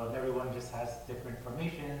 if you will. And everyone just has different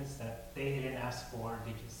formations that they didn't ask for.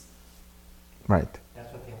 Right.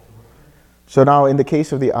 That's what they have to work with. So now in the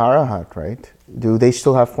case of the Arahat, right, do they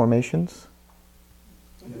still have formations?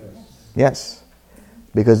 Yes. Yes.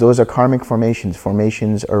 Because those are karmic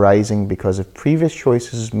formations arising because of previous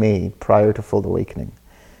choices made prior to full awakening.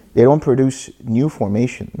 They don't produce new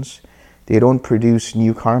formations. They don't produce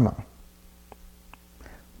new karma.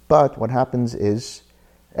 But what happens is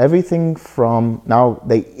everything from now,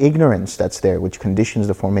 the ignorance that's there, which conditions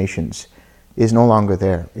the formations, is no longer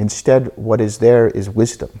there. Instead, what is there is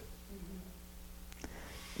wisdom,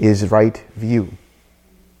 is right view.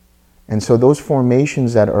 And so those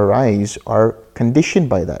formations that arise are conditioned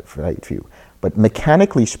by that right view. But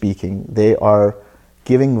mechanically speaking, they are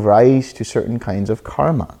giving rise to certain kinds of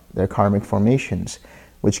karma. They're karmic formations,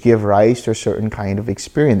 which give rise to a certain kind of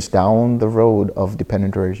experience down the road of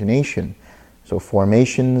dependent origination. So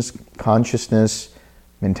formations, consciousness,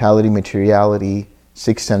 mentality, materiality,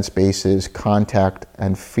 sixth sense bases, contact,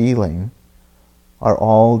 and feeling are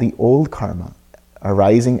all the old karma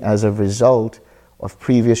arising as a result of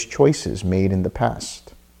previous choices made in the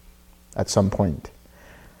past at some point.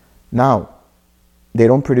 Now, they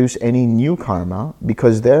don't produce any new karma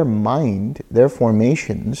because their mind, their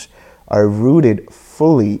formations, are rooted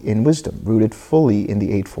fully in wisdom, rooted fully in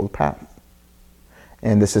the Eightfold Path.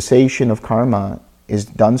 And the cessation of karma is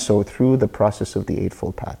done so through the process of the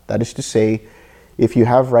Eightfold Path. That is to say, if you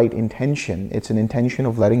have right intention, it's an intention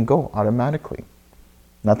of letting go automatically.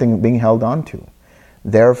 Nothing being held on to.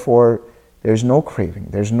 Therefore, there's no craving,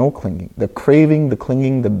 there's no clinging. The craving, the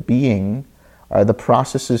clinging, the being are the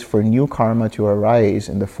processes for new karma to arise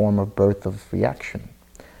in the form of birth of reaction,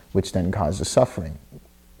 which then causes suffering.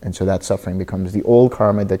 And so that suffering becomes the old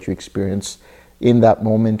karma that you experience in that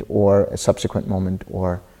moment or a subsequent moment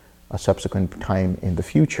or a subsequent time in the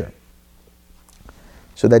future.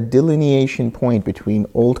 So that delineation point between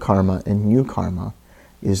old karma and new karma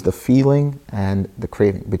is the feeling and the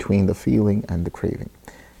craving, between the feeling and the craving.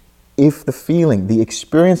 If the feeling, the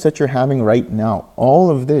experience that you're having right now, all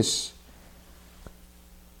of this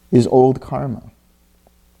is old karma.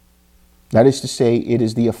 That is to say, it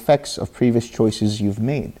is the effects of previous choices you've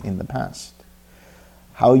made in the past.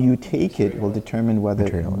 How you take it will determine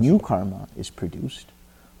whether new karma is produced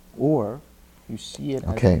or you see it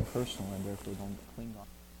as impersonal and therefore don't cling on.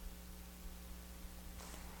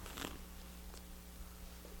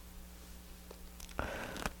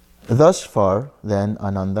 Thus far, then,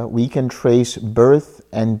 Ananda, we can trace birth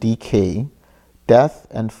and decay, death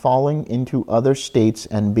and falling into other states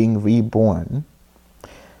and being reborn.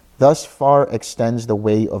 Thus far extends the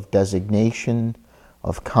way of designation,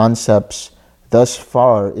 of concepts. Thus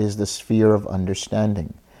far is the sphere of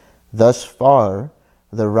understanding. Thus far,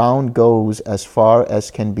 the round goes as far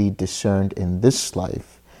as can be discerned in this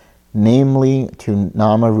life, namely to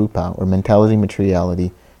nama rupa, or mentality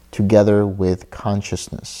materiality, together with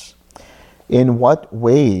consciousness. In what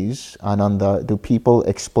ways, Ananda, do people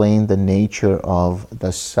explain the nature of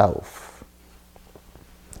the self?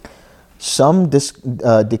 Some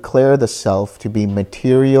declare the self to be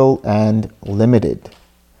material and limited,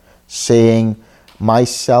 saying,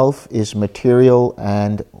 myself is material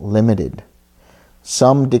and limited.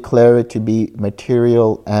 Some declare it to be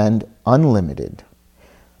material and unlimited.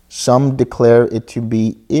 Some declare it to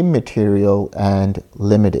be immaterial and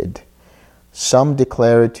limited. Some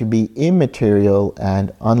declare it to be immaterial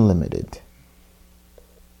and unlimited.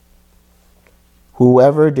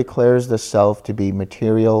 Whoever declares the self to be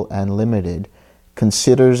material and limited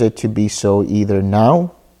considers it to be so either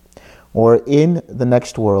now or in the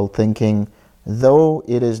next world, thinking, though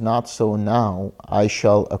it is not so now, I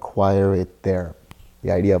shall acquire it there.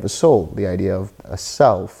 The idea of a soul, the idea of a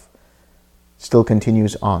self, still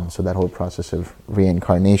continues on, so that whole process of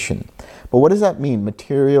reincarnation. But what does that mean,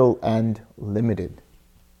 material and limited?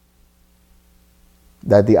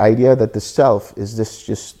 That the idea that the self is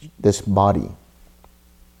this body,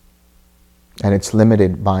 and it's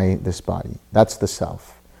limited by this body. That's the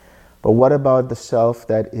self. But what about the self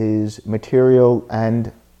that is material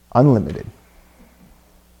and unlimited?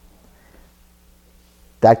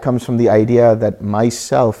 That comes from the idea that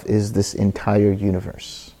myself is this entire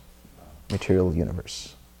universe, material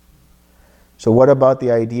universe. So what about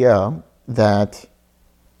the idea that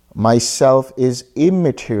myself is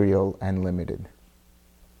immaterial and limited?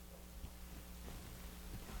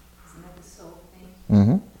 Isn't that the soul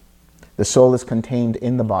thing? The soul is contained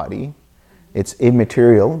in the body. It's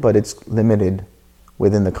immaterial, but it's limited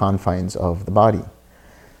within the confines of the body.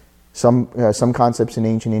 Some concepts in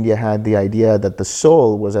ancient India had the idea that the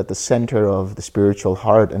soul was at the center of the spiritual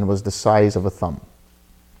heart and was the size of a thumb.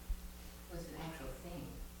 It was an actual thing.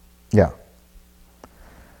 Yeah.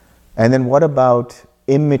 And then what about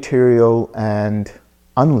immaterial and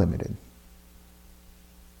unlimited?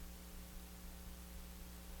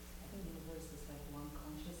 I think the universe is like one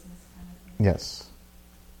consciousness kind of thing. Yes.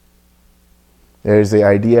 There's the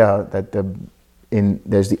idea that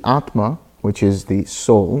there's the Atma, which is the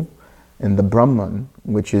soul, and the Brahman,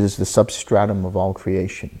 which is the substratum of all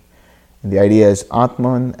creation. And the idea is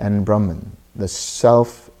Atman and Brahman, the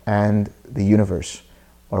self and the universe,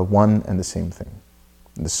 are one and the same thing.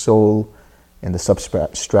 The soul and the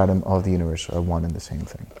substratum of the universe are one and the same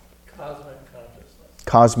thing. Cosmic consciousness.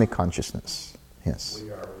 Cosmic consciousness, yes.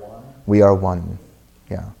 We are one. We are one,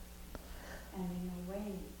 yeah. And in a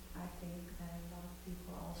way, I think that a lot of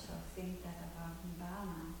people also think that about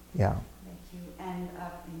Nibbana, Yeah. that you end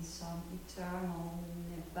up in some eternal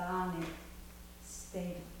Nibbanic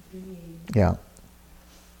state of being. Yeah.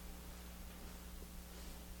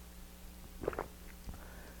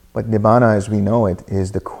 But Nibbana, as we know it,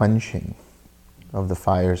 is the quenching of the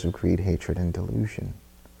fires of greed, hatred, and delusion.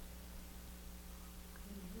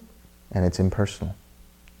 And it's impersonal.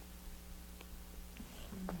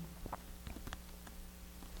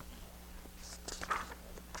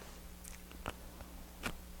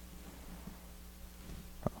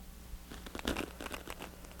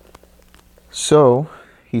 So,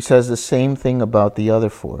 he says the same thing about the other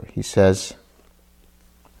four. He says,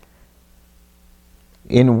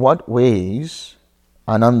 in what ways,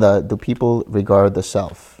 Ananda, do people regard the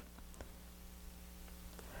self?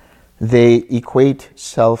 They equate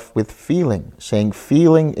self with feeling, saying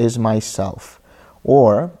feeling is myself,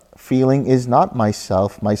 or feeling is not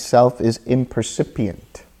myself is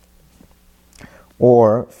impercipient.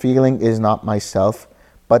 Or feeling is not myself,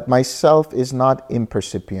 but myself is not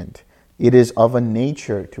impercipient. It is of a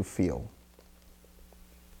nature to feel.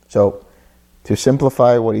 So, to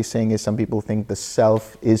simplify, what he's saying is some people think the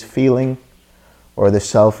self is feeling, or the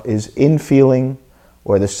self is in feeling,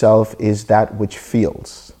 or the self is that which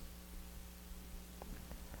feels.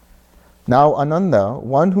 Now, Ananda,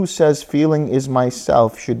 one who says feeling is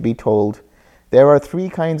myself should be told, there are three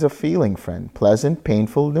kinds of feeling, friend: pleasant,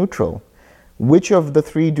 painful, neutral. Which of the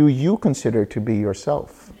three do you consider to be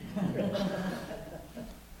yourself?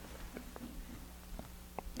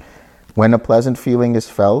 When a pleasant feeling is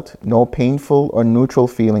felt, no painful or neutral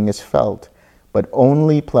feeling is felt, but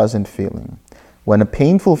only pleasant feeling. When a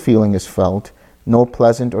painful feeling is felt, no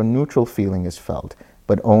pleasant or neutral feeling is felt,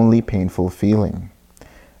 but only painful feeling.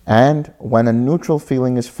 And when a neutral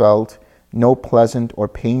feeling is felt, no pleasant or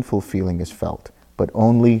painful feeling is felt, but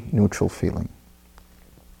only neutral feeling.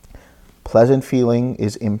 Pleasant feeling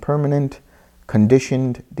is impermanent,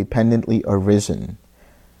 conditioned, dependently arisen,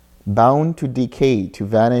 bound to decay, to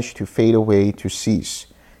vanish, to fade away, to cease.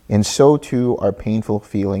 And so too are painful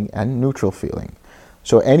feeling and neutral feeling.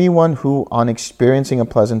 So anyone who, on experiencing a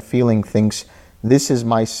pleasant feeling, thinks, this is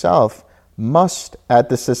myself, must, at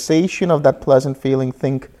the cessation of that pleasant feeling,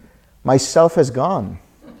 think, myself has gone.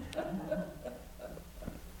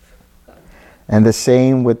 And the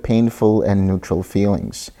same with painful and neutral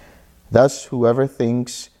feelings. Thus, whoever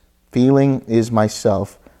thinks feeling is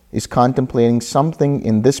myself is contemplating something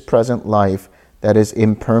in this present life that is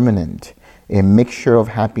impermanent, a mixture of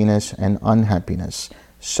happiness and unhappiness,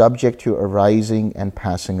 subject to arising and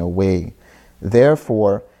passing away.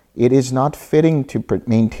 Therefore, it is not fitting to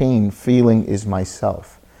maintain feeling is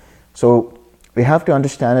myself. So we have to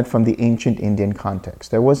understand it from the ancient Indian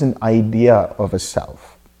context. There was an idea of a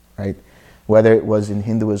self, right? Whether it was in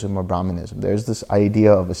Hinduism or Brahmanism, there's this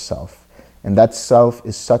idea of a self. And that self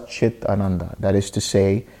is Sat Chit Ananda. That is to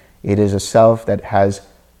say, it is a self that has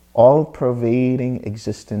all-pervading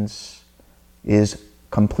existence, is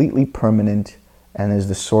completely permanent, and is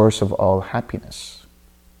the source of all happiness.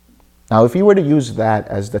 Now, if you were to use that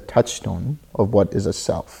as the touchstone of what is a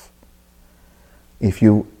self, if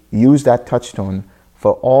you use that touchstone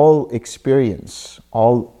for all experience,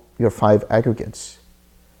 all your 5 aggregates,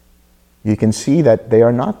 you can see that they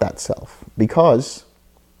are not that self, because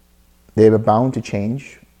they are bound to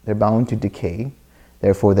change, they're bound to decay,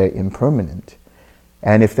 therefore they're impermanent.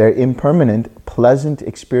 And if they're impermanent, pleasant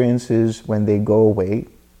experiences when they go away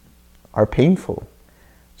are painful.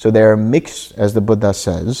 So they're a mix, as the Buddha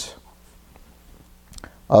says,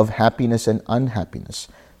 of happiness and unhappiness,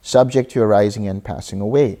 subject to arising and passing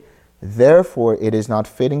away. Therefore, it is not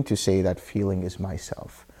fitting to say that feeling is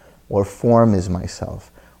myself, or form is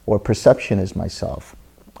myself, or perception is myself,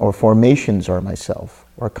 or formations are myself,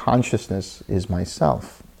 or consciousness is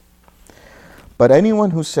myself. But anyone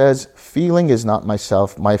who says, feeling is not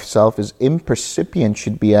myself, myself is impercipient,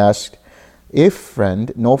 should be asked, if,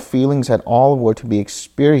 friend, no feelings at all were to be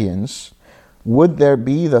experienced, would there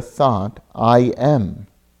be the thought, I am?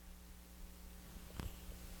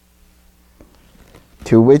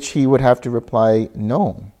 To which he would have to reply,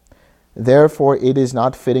 no. Therefore, it is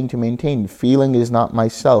not fitting to maintain, feeling is not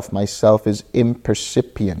myself, myself is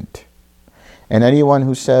impercipient. And anyone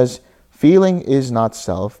who says, feeling is not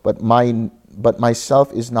self, but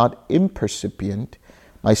myself is not impercipient,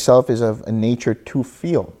 myself is of a nature to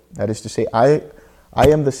feel. That is to say, I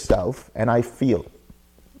am the self and I feel.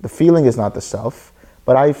 The feeling is not the self,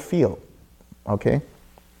 but I feel. Okay?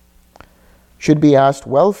 Should be asked,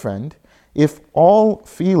 well, friend, if all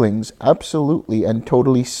feelings absolutely and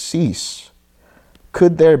totally cease,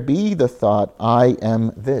 could there be the thought, I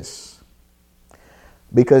am this?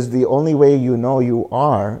 Because the only way you know you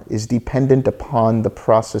are is dependent upon the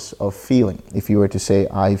process of feeling. If you were to say,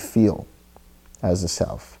 I feel as the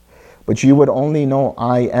self. But you would only know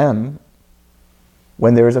I am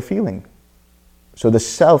when there is a feeling. So the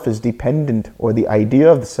self is dependent, or the idea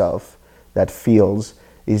of the self that feels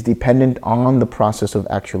is dependent on the process of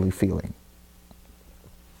actually feeling.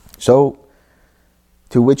 So,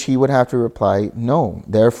 to which he would have to reply, no,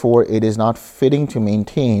 therefore it is not fitting to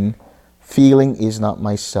maintain, feeling is not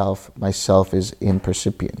myself, myself is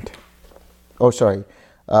impercipient.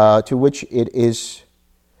 To which it is,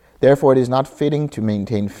 therefore it is not fitting to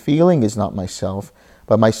maintain, feeling is not myself,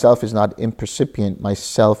 but myself is not impercipient,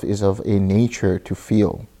 myself is of a nature to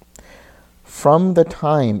feel. From the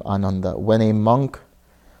time, Ananda, when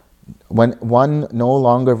one no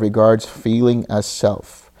longer regards feeling as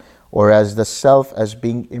self, or as the self as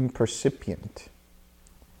being impercipient,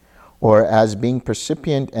 or as being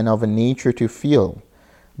percipient and of a nature to feel,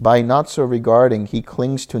 by not so regarding, he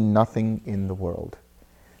clings to nothing in the world.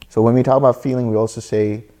 So when we talk about feeling, we also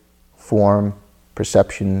say form,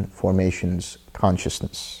 perception, formations,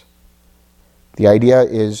 consciousness. The idea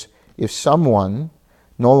is, if someone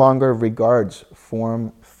no longer regards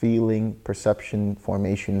form, feeling, perception,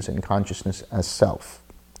 formations, and consciousness as self,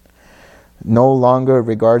 no longer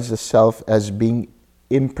regards the self as being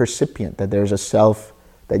impercipient, that there's a self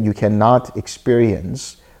that you cannot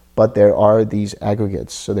experience, but there are these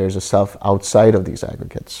aggregates, so there's a self outside of these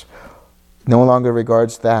aggregates. No longer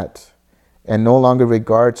regards that, and no longer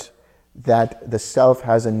regards that the self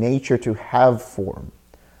has a nature to have form,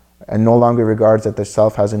 and no longer regards that the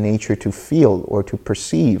self has a nature to feel, or to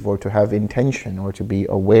perceive, or to have intention, or to be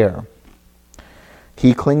aware.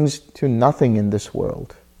 He clings to nothing in this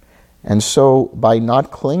world. And so, by not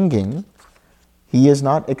clinging, he is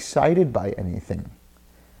not excited by anything.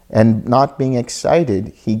 And not being excited,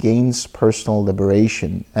 he gains personal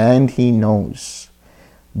liberation. And he knows,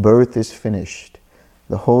 birth is finished.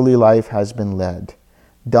 The holy life has been led.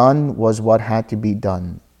 Done was what had to be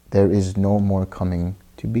done. There is no more coming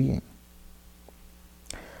to being.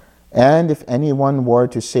 And if anyone were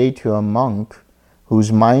to say to a monk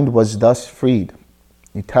whose mind was thus freed,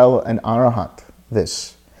 you tell an Arahant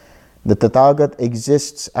this, the Tathagat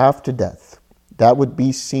exists after death, that would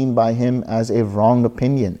be seen by him as a wrong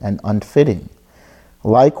opinion and unfitting.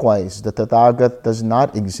 Likewise, the Tathagat does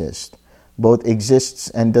not exist, both exists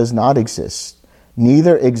and does not exist,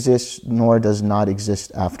 neither exists nor does not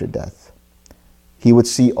exist after death. He would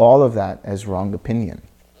see all of that as wrong opinion.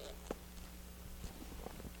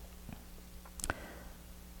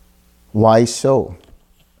 Why so?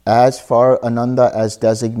 as far Ananda as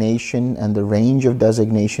designation and the range of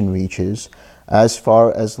designation reaches, as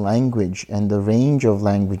far as language and the range of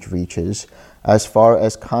language reaches, as far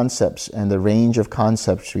as concepts and the range of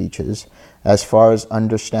concepts reaches, as far as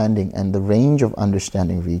understanding and the range of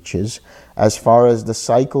understanding reaches, as far as the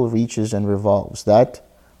cycle reaches and revolves, that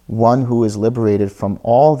one who is liberated from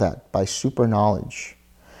all that by super knowledge,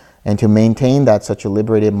 and to maintain that such a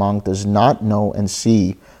liberated monk does not know and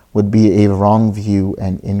see would be a wrong view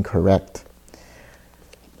and incorrect.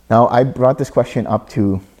 Now, I brought this question up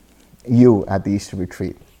to you at the Easter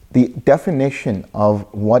retreat. The definition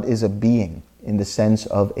of what is a being in the sense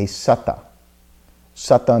of a satta.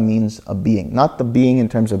 Satta means a being, not the being in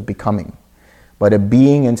terms of becoming, but a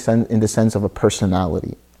being in the sense of a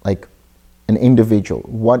personality, like an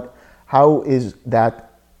individual. How is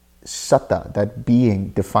that satta, that being,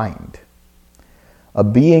 defined? A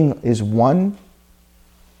being is one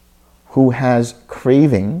who has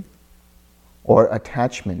craving or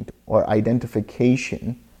attachment or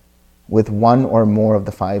identification with one or more of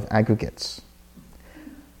the five aggregates.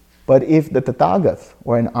 But if the Tathagata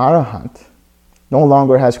or an Arahant no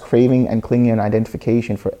longer has craving and clinging and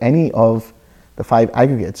identification for any of the five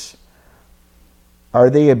aggregates, are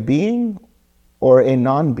they a being or a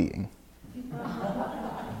non-being?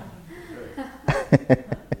 They're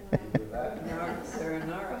an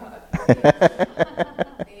arhat.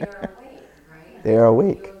 They are awake, right? They are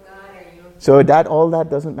awake. You're God or you're So all that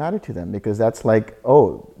doesn't matter to them, because that's like,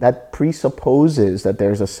 that presupposes that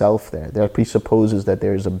there's a self there. That presupposes that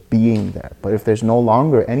there's a being there. But if there's no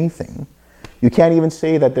longer anything, you can't even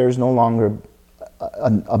say that there's no longer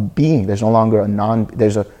a being. There's no longer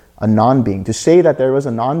there's a non-being. To say that there was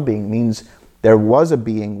a non-being means there was a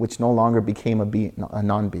being which no longer became a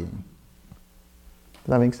non-being. Does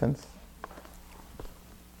that make sense?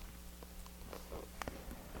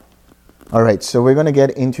 All right, so we're going to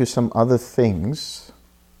get into some other things.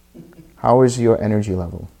 How is your energy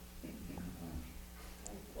level?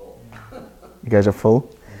 You guys are full?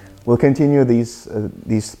 We'll continue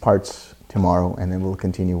these parts tomorrow, and then we'll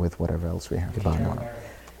continue with whatever else we have.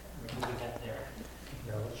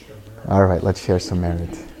 All right, let's share some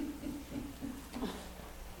merit.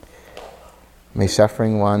 May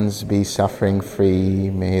suffering ones be suffering free.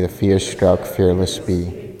 May the fear-struck fearless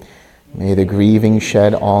be. May the grieving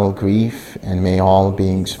shed all grief, and may all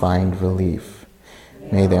beings find relief.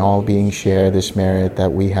 May the all beings share this merit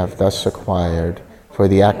that we have thus acquired for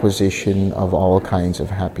the acquisition of all kinds of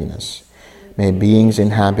happiness. May beings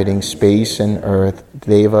inhabiting space and earth,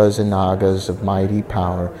 devas and nagas of mighty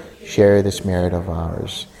power, share this merit of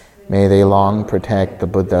ours. May they long protect the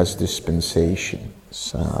Buddha's dispensation.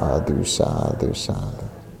 Sadhu, sadhu, sadhu.